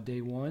off. So at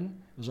day 1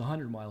 it was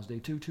 100 miles, day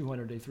 2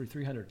 200, day 3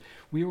 300.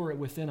 We were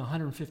within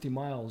 150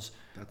 miles.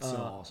 That's so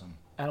awesome.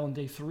 Out on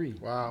day 3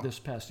 Wow. this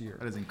past year.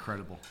 That is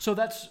incredible. So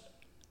that's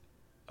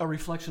a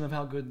reflection of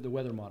how good the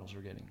weather models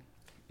are getting.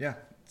 Yeah,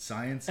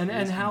 science And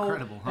is how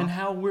incredible, huh? and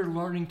how we're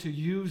learning to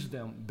use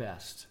them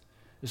best.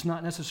 It's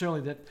not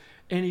necessarily that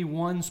any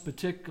one's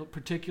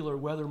particular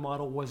weather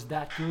model was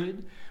that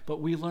good, but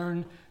we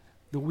learn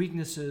the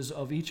weaknesses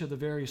of each of the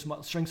various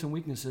strengths and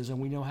weaknesses, and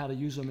we know how to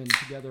use them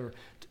together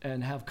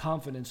and have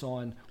confidence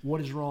on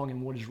what is wrong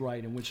and what is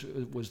right and which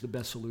was the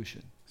best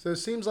solution. So it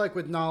seems like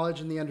with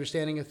knowledge and the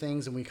understanding of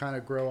things, and we kind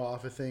of grow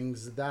off of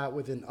things, that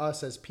within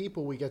us as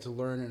people, we get to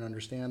learn and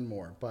understand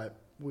more. But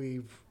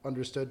we've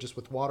understood just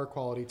with water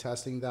quality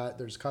testing that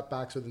there's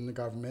cutbacks within the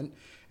government,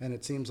 and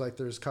it seems like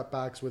there's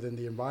cutbacks within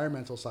the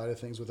environmental side of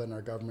things within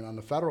our government on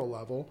the federal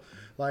level.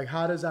 Like,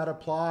 how does that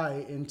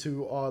apply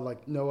into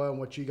like NOAA and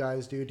what you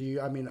guys do?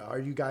 Are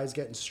you guys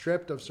getting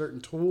stripped of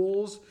certain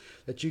tools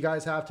that you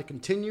guys have to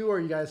continue, or are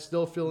you guys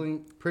still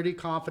feeling pretty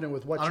confident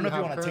with what you I have don't know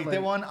if you want to take currently?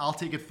 that one. I'll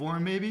take it for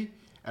him, maybe,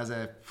 as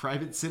a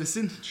private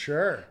citizen.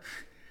 Sure.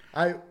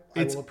 I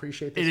will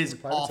appreciate this. It as is a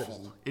private awful.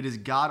 citizen. It is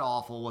god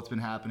awful what's been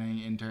happening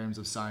in terms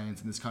of science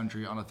in this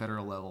country on a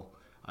federal level.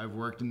 I've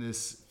worked in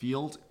this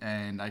field,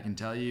 and I can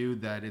tell you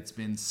that it's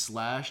been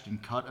slashed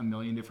and cut a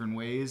million different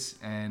ways.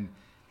 And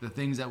the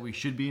things that we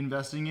should be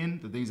investing in,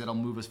 the things that'll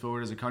move us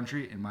forward as a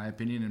country, in my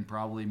opinion, and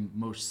probably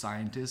most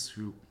scientists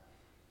who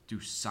do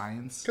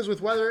science. Because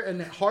with weather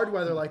and hard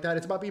weather like that,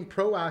 it's about being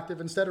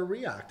proactive instead of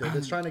reactive.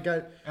 It's trying to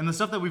get. And the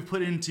stuff that we've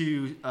put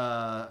into,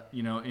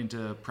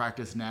 into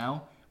practice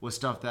now was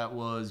stuff that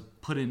was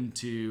put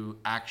into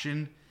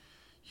action,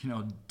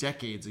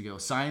 decades ago.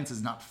 Science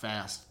is not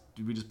fast.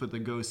 Did we just put the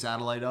GO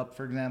satellite up,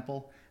 for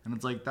example? And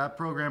it's like that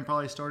program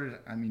probably started,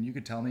 you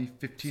could tell me,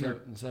 15 or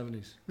In the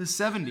 70s. the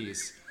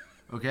 70s.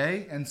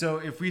 Okay? And so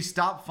if we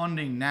stop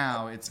funding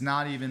now, it's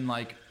not even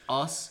like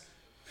us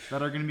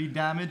that are going to be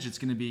damaged. It's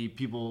going to be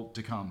people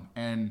to come.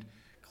 And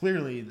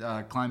clearly,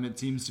 climate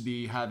seems to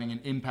be having an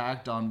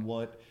impact on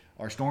what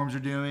our storms are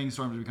doing.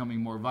 Storms are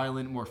becoming more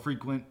violent, more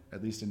frequent,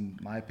 at least in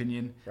my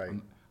opinion. Right.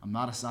 I'm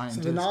not a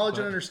scientist. So the knowledge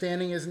but and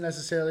understanding isn't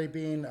necessarily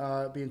being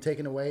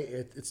taken away.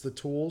 It's the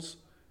tools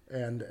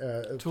and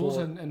Tools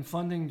and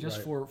funding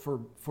just Right.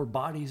 for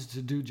bodies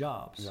to do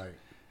jobs. right.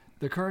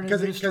 The current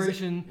Because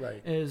administration right.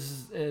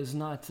 is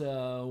not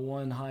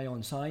one high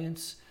on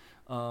science.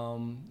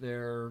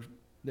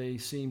 They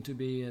seem to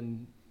be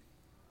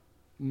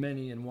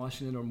many in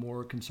Washington are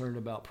more concerned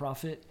about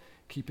profit,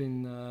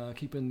 keeping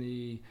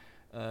the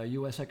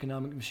U.S.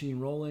 economic machine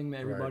rolling,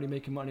 everybody Right.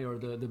 making money, or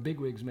the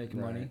bigwigs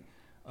making Right.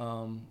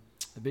 money,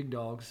 the big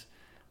dogs.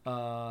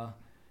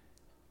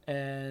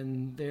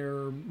 And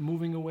they're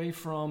moving away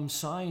from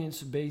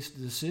science-based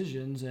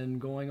decisions and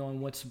going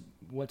on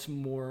what's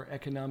more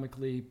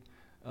economically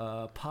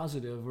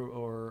positive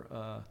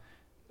or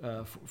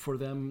for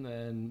them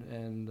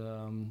and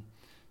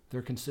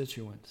their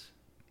constituents.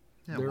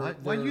 yeah, they're-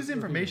 why they're- use they're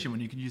information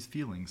when you can use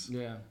feelings?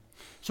 Yeah.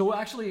 So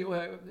actually,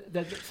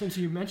 that since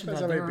you mentioned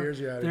Depends that, how many beers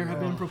you had there in have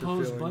you. been Oh,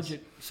 proposed for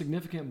feelings.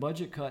 significant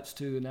budget cuts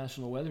to the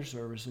National Weather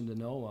Service and to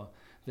NOAA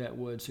that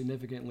would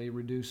significantly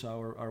reduce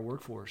our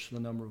workforce, the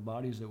number of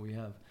bodies that we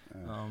have.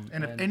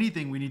 And if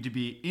anything, we need to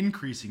be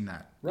increasing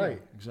that. Right.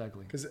 Yeah,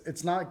 exactly. Because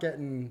it's not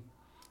getting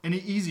Any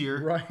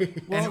easier.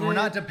 right. Well, And we're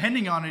not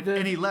depending on it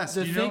any less.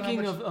 The Do you know how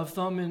thinking much- of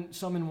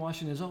some in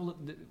Washington is,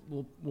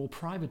 we'll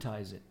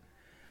privatize it.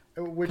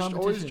 Which always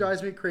Competition.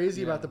 drives me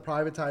crazy Yeah. about the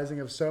privatizing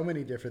of so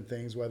many different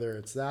things, whether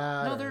it's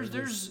that. No, or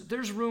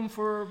there's room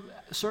for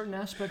certain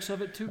aspects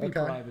of it to be Okay.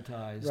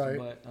 privatized, Right.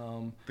 but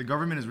the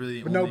government is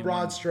really but only no broad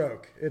one.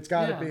 stroke. It's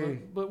got to yeah, be.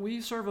 but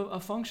we serve a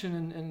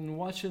function in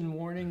watch and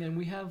warning, and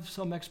we have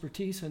some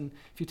expertise. And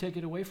if you take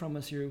it away from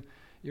us, you're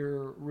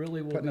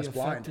really will Putting be us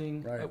blind,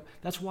 affecting. right.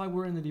 That's why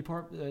we're in the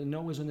department.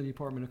 NOAA's in the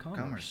Department of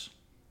Commerce.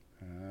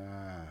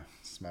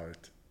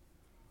 Smart.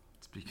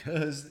 It's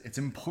because it's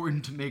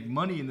important to make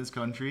money in this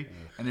country,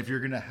 and if you're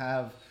going to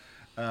have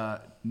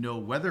no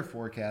weather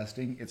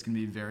forecasting, it's going to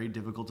be very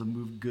difficult to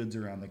move goods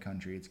around the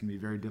country. It's going to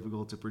be very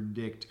difficult to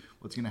predict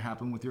what's going to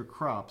happen with your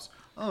crops.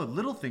 Oh,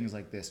 little things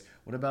like this.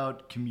 What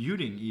about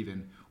commuting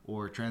even?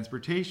 or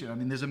transportation. I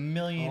mean, there's a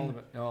million,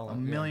 All of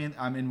it, million.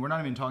 I mean, we're not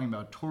even talking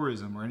about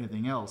tourism or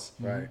anything else.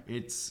 Right.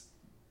 It's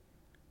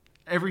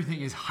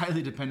everything is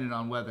highly dependent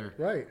on weather.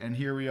 Right. And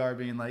here we are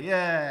being like,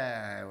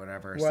 yeah,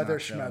 whatever. it's Weather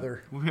not so- schmether.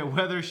 Yeah,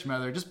 weather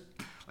schmether. Just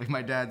like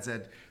my dad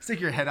said, stick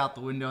your head out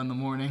the window in the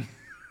morning.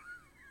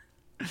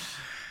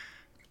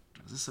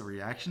 Was this a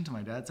reaction to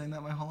my dad saying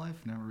that my whole life?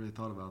 Never really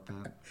thought about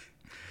that.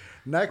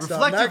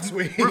 Next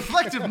week,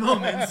 reflective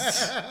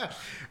moments.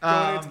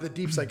 going into the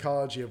deep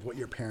psychology of what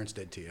your parents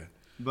did to you.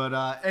 But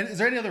and is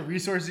there any other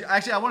resources?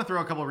 Actually, I want to throw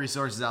a couple of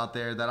resources out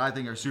there that I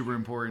think are super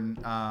important.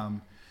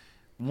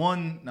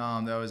 One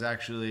that was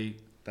actually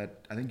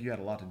that I think you had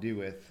a lot to do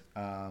with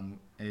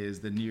is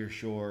the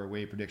nearshore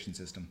wave prediction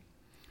system.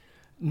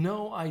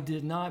 No, I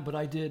did not, but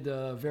I did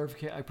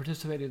I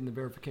participated in the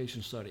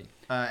verification study.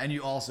 And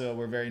you also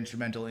were very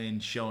instrumental in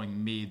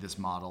showing me this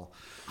model.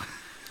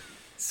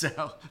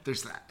 So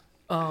there's that.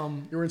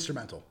 You're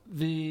instrumental.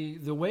 The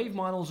wave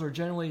models are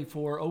generally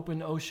for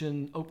open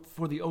ocean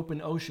for the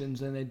open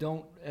oceans, and they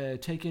don't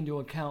take into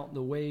account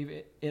the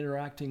wave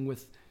interacting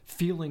with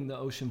feeling the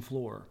ocean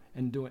floor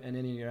and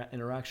any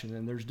interaction.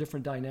 And there's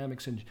different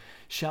dynamics in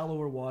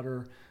shallower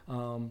water.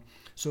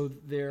 So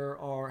there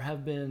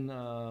have been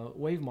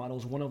wave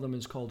models. One of them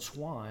is called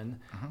SWAN.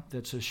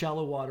 That's a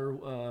shallow water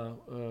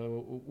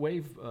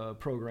wave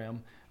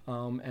program,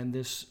 and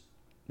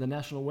the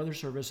National Weather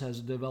Service has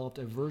developed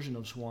a version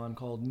of SWAN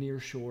called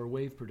Nearshore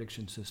Wave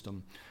Prediction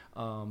System.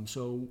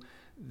 So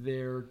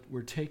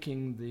we're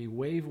taking the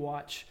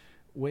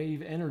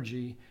wave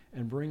energy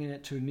and bringing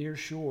it to near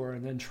shore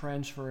and then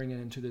transferring it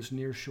into this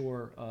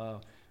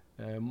nearshore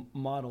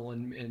model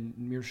and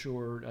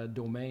nearshore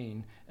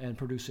domain and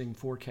producing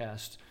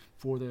forecasts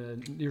for the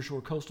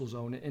nearshore coastal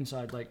zone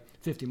inside like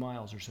 50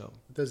 miles or so.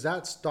 Does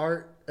that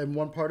start in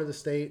one part of the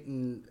state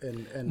and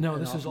No,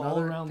 and this off is all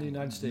another? around the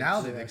United States. Now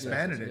they've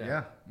expanded it.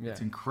 Yeah. Yeah,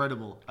 it's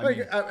incredible. I Like,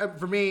 mean,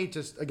 for me,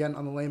 just again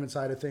on the layman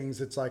side of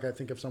things, it's like I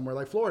think of somewhere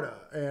like Florida,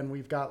 and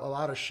we've got a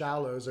lot of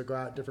shallows that go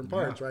out different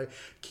parts, right?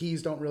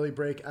 Keys don't really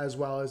break as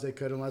well as they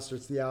could unless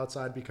it's the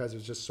outside because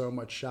there's just so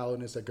much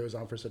shallowness that goes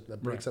on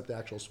that breaks up the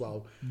actual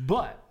swell.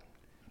 But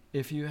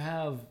if you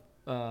have,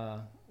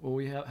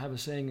 we have a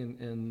saying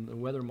in the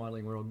weather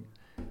modeling world,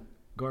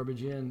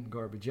 garbage in,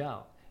 garbage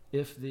out.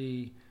 If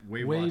the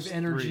wave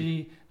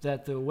energy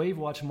that the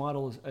WaveWatch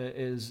model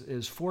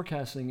is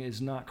forecasting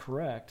is not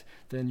correct,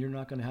 then you're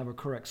not going to have a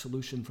correct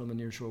solution from the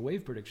nearshore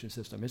wave prediction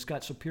system. It's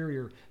got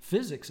superior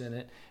physics in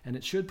it, and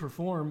it should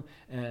perform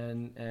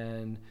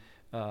and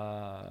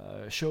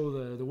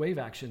show the wave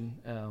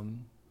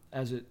action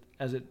as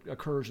it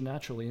occurs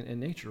naturally in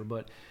nature.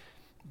 But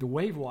the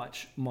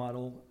WaveWatch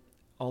model,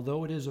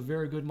 although it is a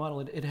very good model,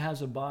 it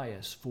has a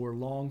bias for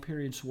long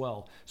period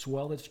swell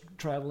that's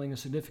traveling a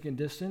significant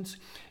distance.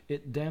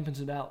 It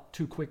dampens it out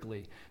too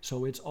quickly,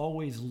 so it's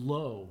always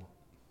low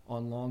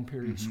on long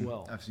period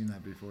swell. I've seen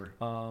that before.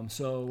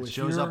 So It if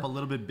shows you're- up a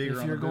little bit bigger If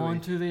on you're the going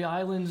buoy. to the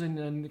islands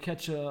and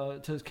catch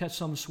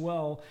some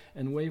swell,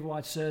 and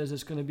WaveWatch says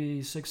it's going to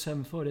be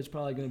 6-7 foot, it's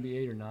probably going to be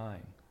 8 or 9.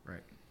 Right.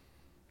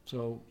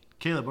 So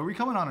Caleb, are we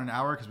coming on an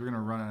hour? Because we're going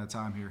to run out of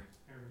time here.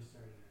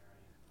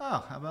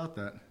 Oh, how about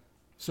that?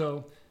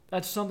 So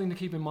that's something to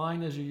keep in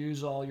mind as you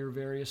use all your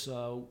various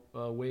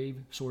wave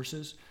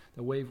sources.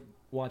 The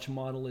WaveWatch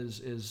model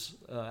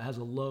has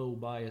a low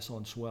bias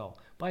on swell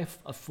by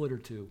a foot or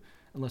two,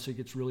 unless it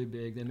gets really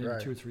big, then maybe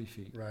Right. 2 or 3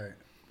 feet. Right.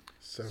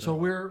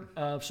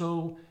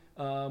 So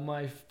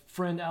my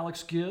friend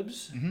Alex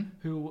Gibbs,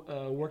 who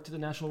worked at the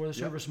National Weather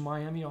Service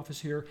Miami office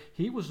here,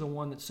 he was the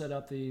one that set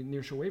up the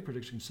nearshore wave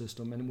prediction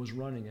system and was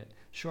running it.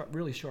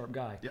 Really sharp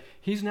guy. Yep.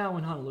 He's now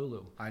in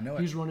Honolulu. I know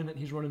it. He's running it.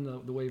 He's running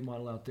the wave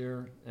model out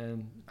there,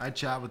 and I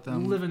chat with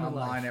them Living the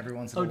online life. every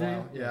once in Oh, a do you?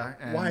 while. Yeah.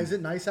 and Why is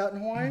it nice out in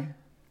Hawaii?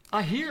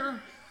 I hear.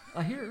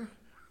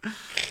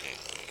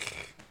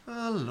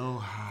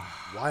 Aloha.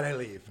 Why'd I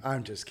leave?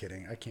 I'm just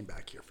kidding. I came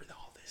back here for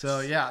all this. So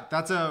yeah,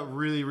 that's a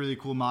really, really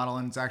cool model,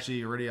 and it's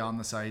actually already on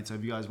the site. So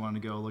if you guys want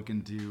to go look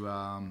into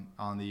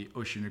on the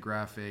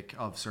Oceanographic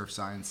of Surf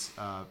Science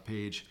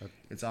page,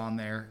 it's on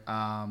there.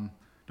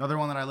 Another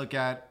one that I look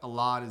at a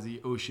lot is the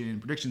Ocean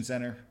Prediction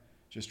Center,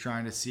 just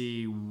trying to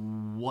see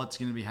what's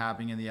going to be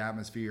happening in the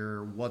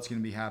atmosphere, what's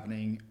going to be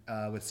happening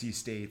with sea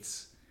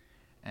states,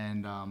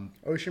 and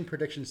Ocean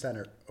Prediction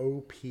Center,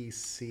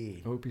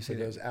 OPC. OPC. For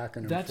those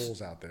acronym That's-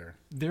 fools out there.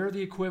 They're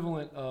the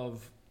equivalent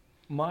of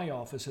my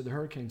office at the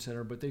Hurricane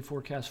Center, but they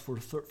forecast for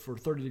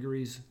 30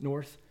 degrees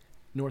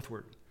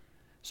northward.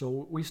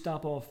 So we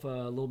stop off a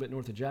little bit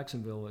north of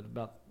Jacksonville at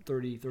about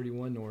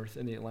 31 north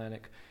in the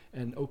Atlantic,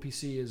 and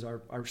OPC is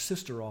our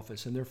sister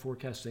office, and they're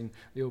forecasting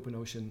the open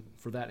ocean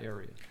for that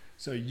area.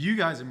 so you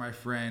guys are my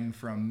friend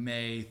from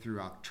May through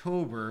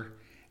October,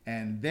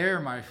 and they're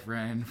my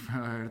friend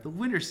for the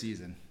winter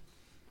season.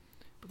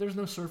 But there's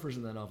no surfers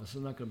in that office.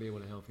 I'm not going to be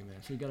able to help you,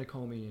 man. So you got to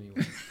call me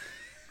anyway.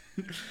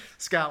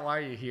 Scott, why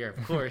are you here?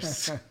 Of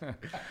course.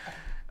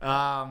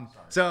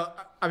 So,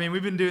 I mean,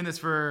 we've been doing this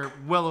for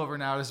well over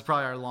an hour. This is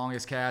probably our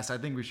longest cast. I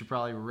think we should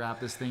probably wrap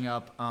this thing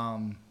up.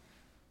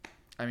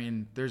 I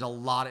mean, there's a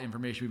lot of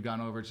information we've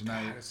gone over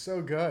tonight It's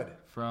so good.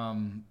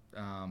 from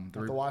I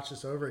have to watch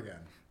this over again.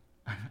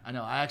 I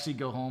know. I actually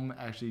go home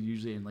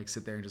usually and like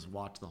sit there and just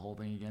watch the whole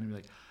thing again and be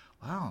like,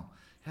 wow,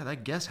 yeah,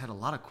 that guest had a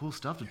lot of cool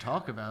stuff to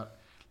talk about.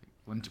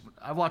 When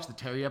I watched the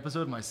Terry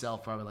episode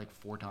myself probably like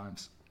 4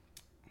 times.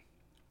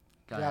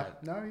 Yeah,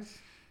 no,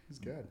 he's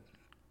good.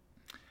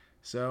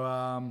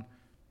 So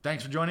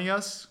thanks for joining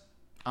us.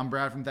 I'm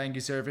Brad from Thank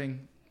You Surfing.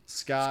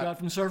 Scott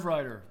from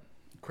Surfrider.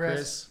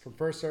 Chris from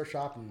First Surf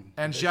Shopping.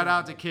 And shout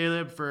out to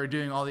Caleb for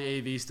doing all the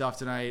AV stuff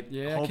tonight.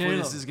 Yeah, hopefully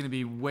Caleb. this is going to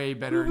be way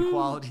better in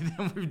quality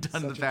than we've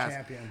done in the Such a past.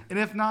 champion. And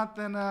if not,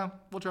 then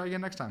we'll try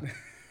again next time.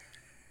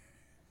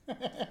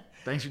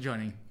 Thanks for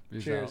joining.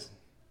 Peace Cheers. out.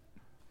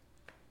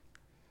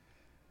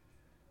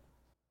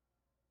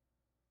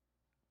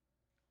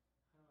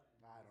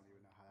 I don't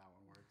even know how that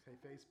one works. Hey,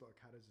 Facebook,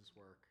 how does this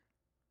work?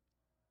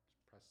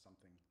 Just press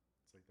something.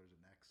 It's like there's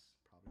an X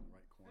probably in the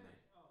right corner.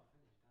 Oh,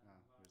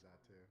 there's that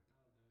too.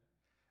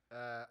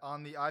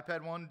 On the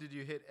iPad one, did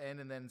you hit end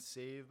and then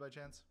save by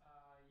chance?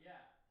 Yeah.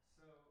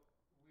 So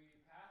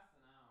we passed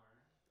an hour.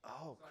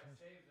 Oh, So I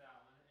saved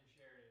that one and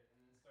shared it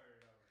and then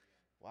started over again.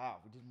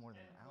 wow, we did more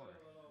than And an hour.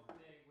 put a little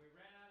thing. We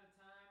ran out of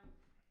time.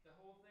 The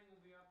whole thing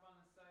will be up on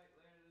the site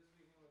later this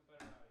weekend with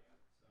better audio.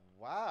 So.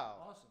 Wow.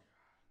 Awesome.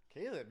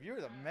 Caleb,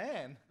 you're the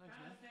man.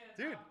 Thanks, man.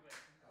 Dude,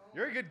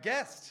 you're a good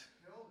guest.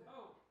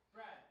 Oh,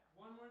 Brad,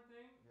 one more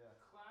thing. Yeah.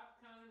 Clap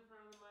kind of in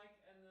front of the mic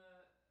and the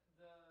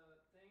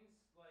things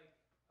like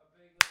a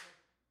big little,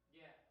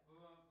 yeah.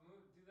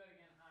 Move, do that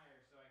again higher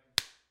so I can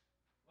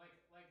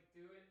like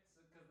do it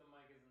because the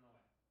mic is in the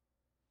way.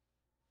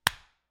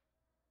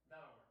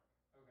 That'll work.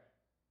 Okay.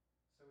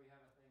 So we have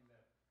a thing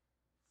that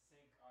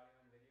sync audio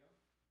and video.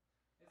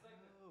 It's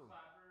like the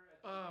clapper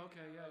at the Oh, beginning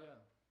okay, of yeah,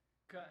 a- yeah.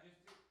 Cut. Just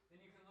then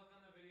you can look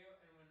on the video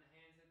and when the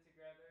hands hit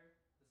together,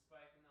 the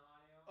spike and the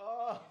audio,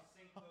 Oh. you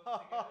sync those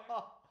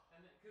together. And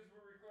then because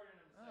we're recording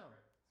them in Oh.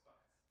 separate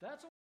spots.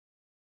 That's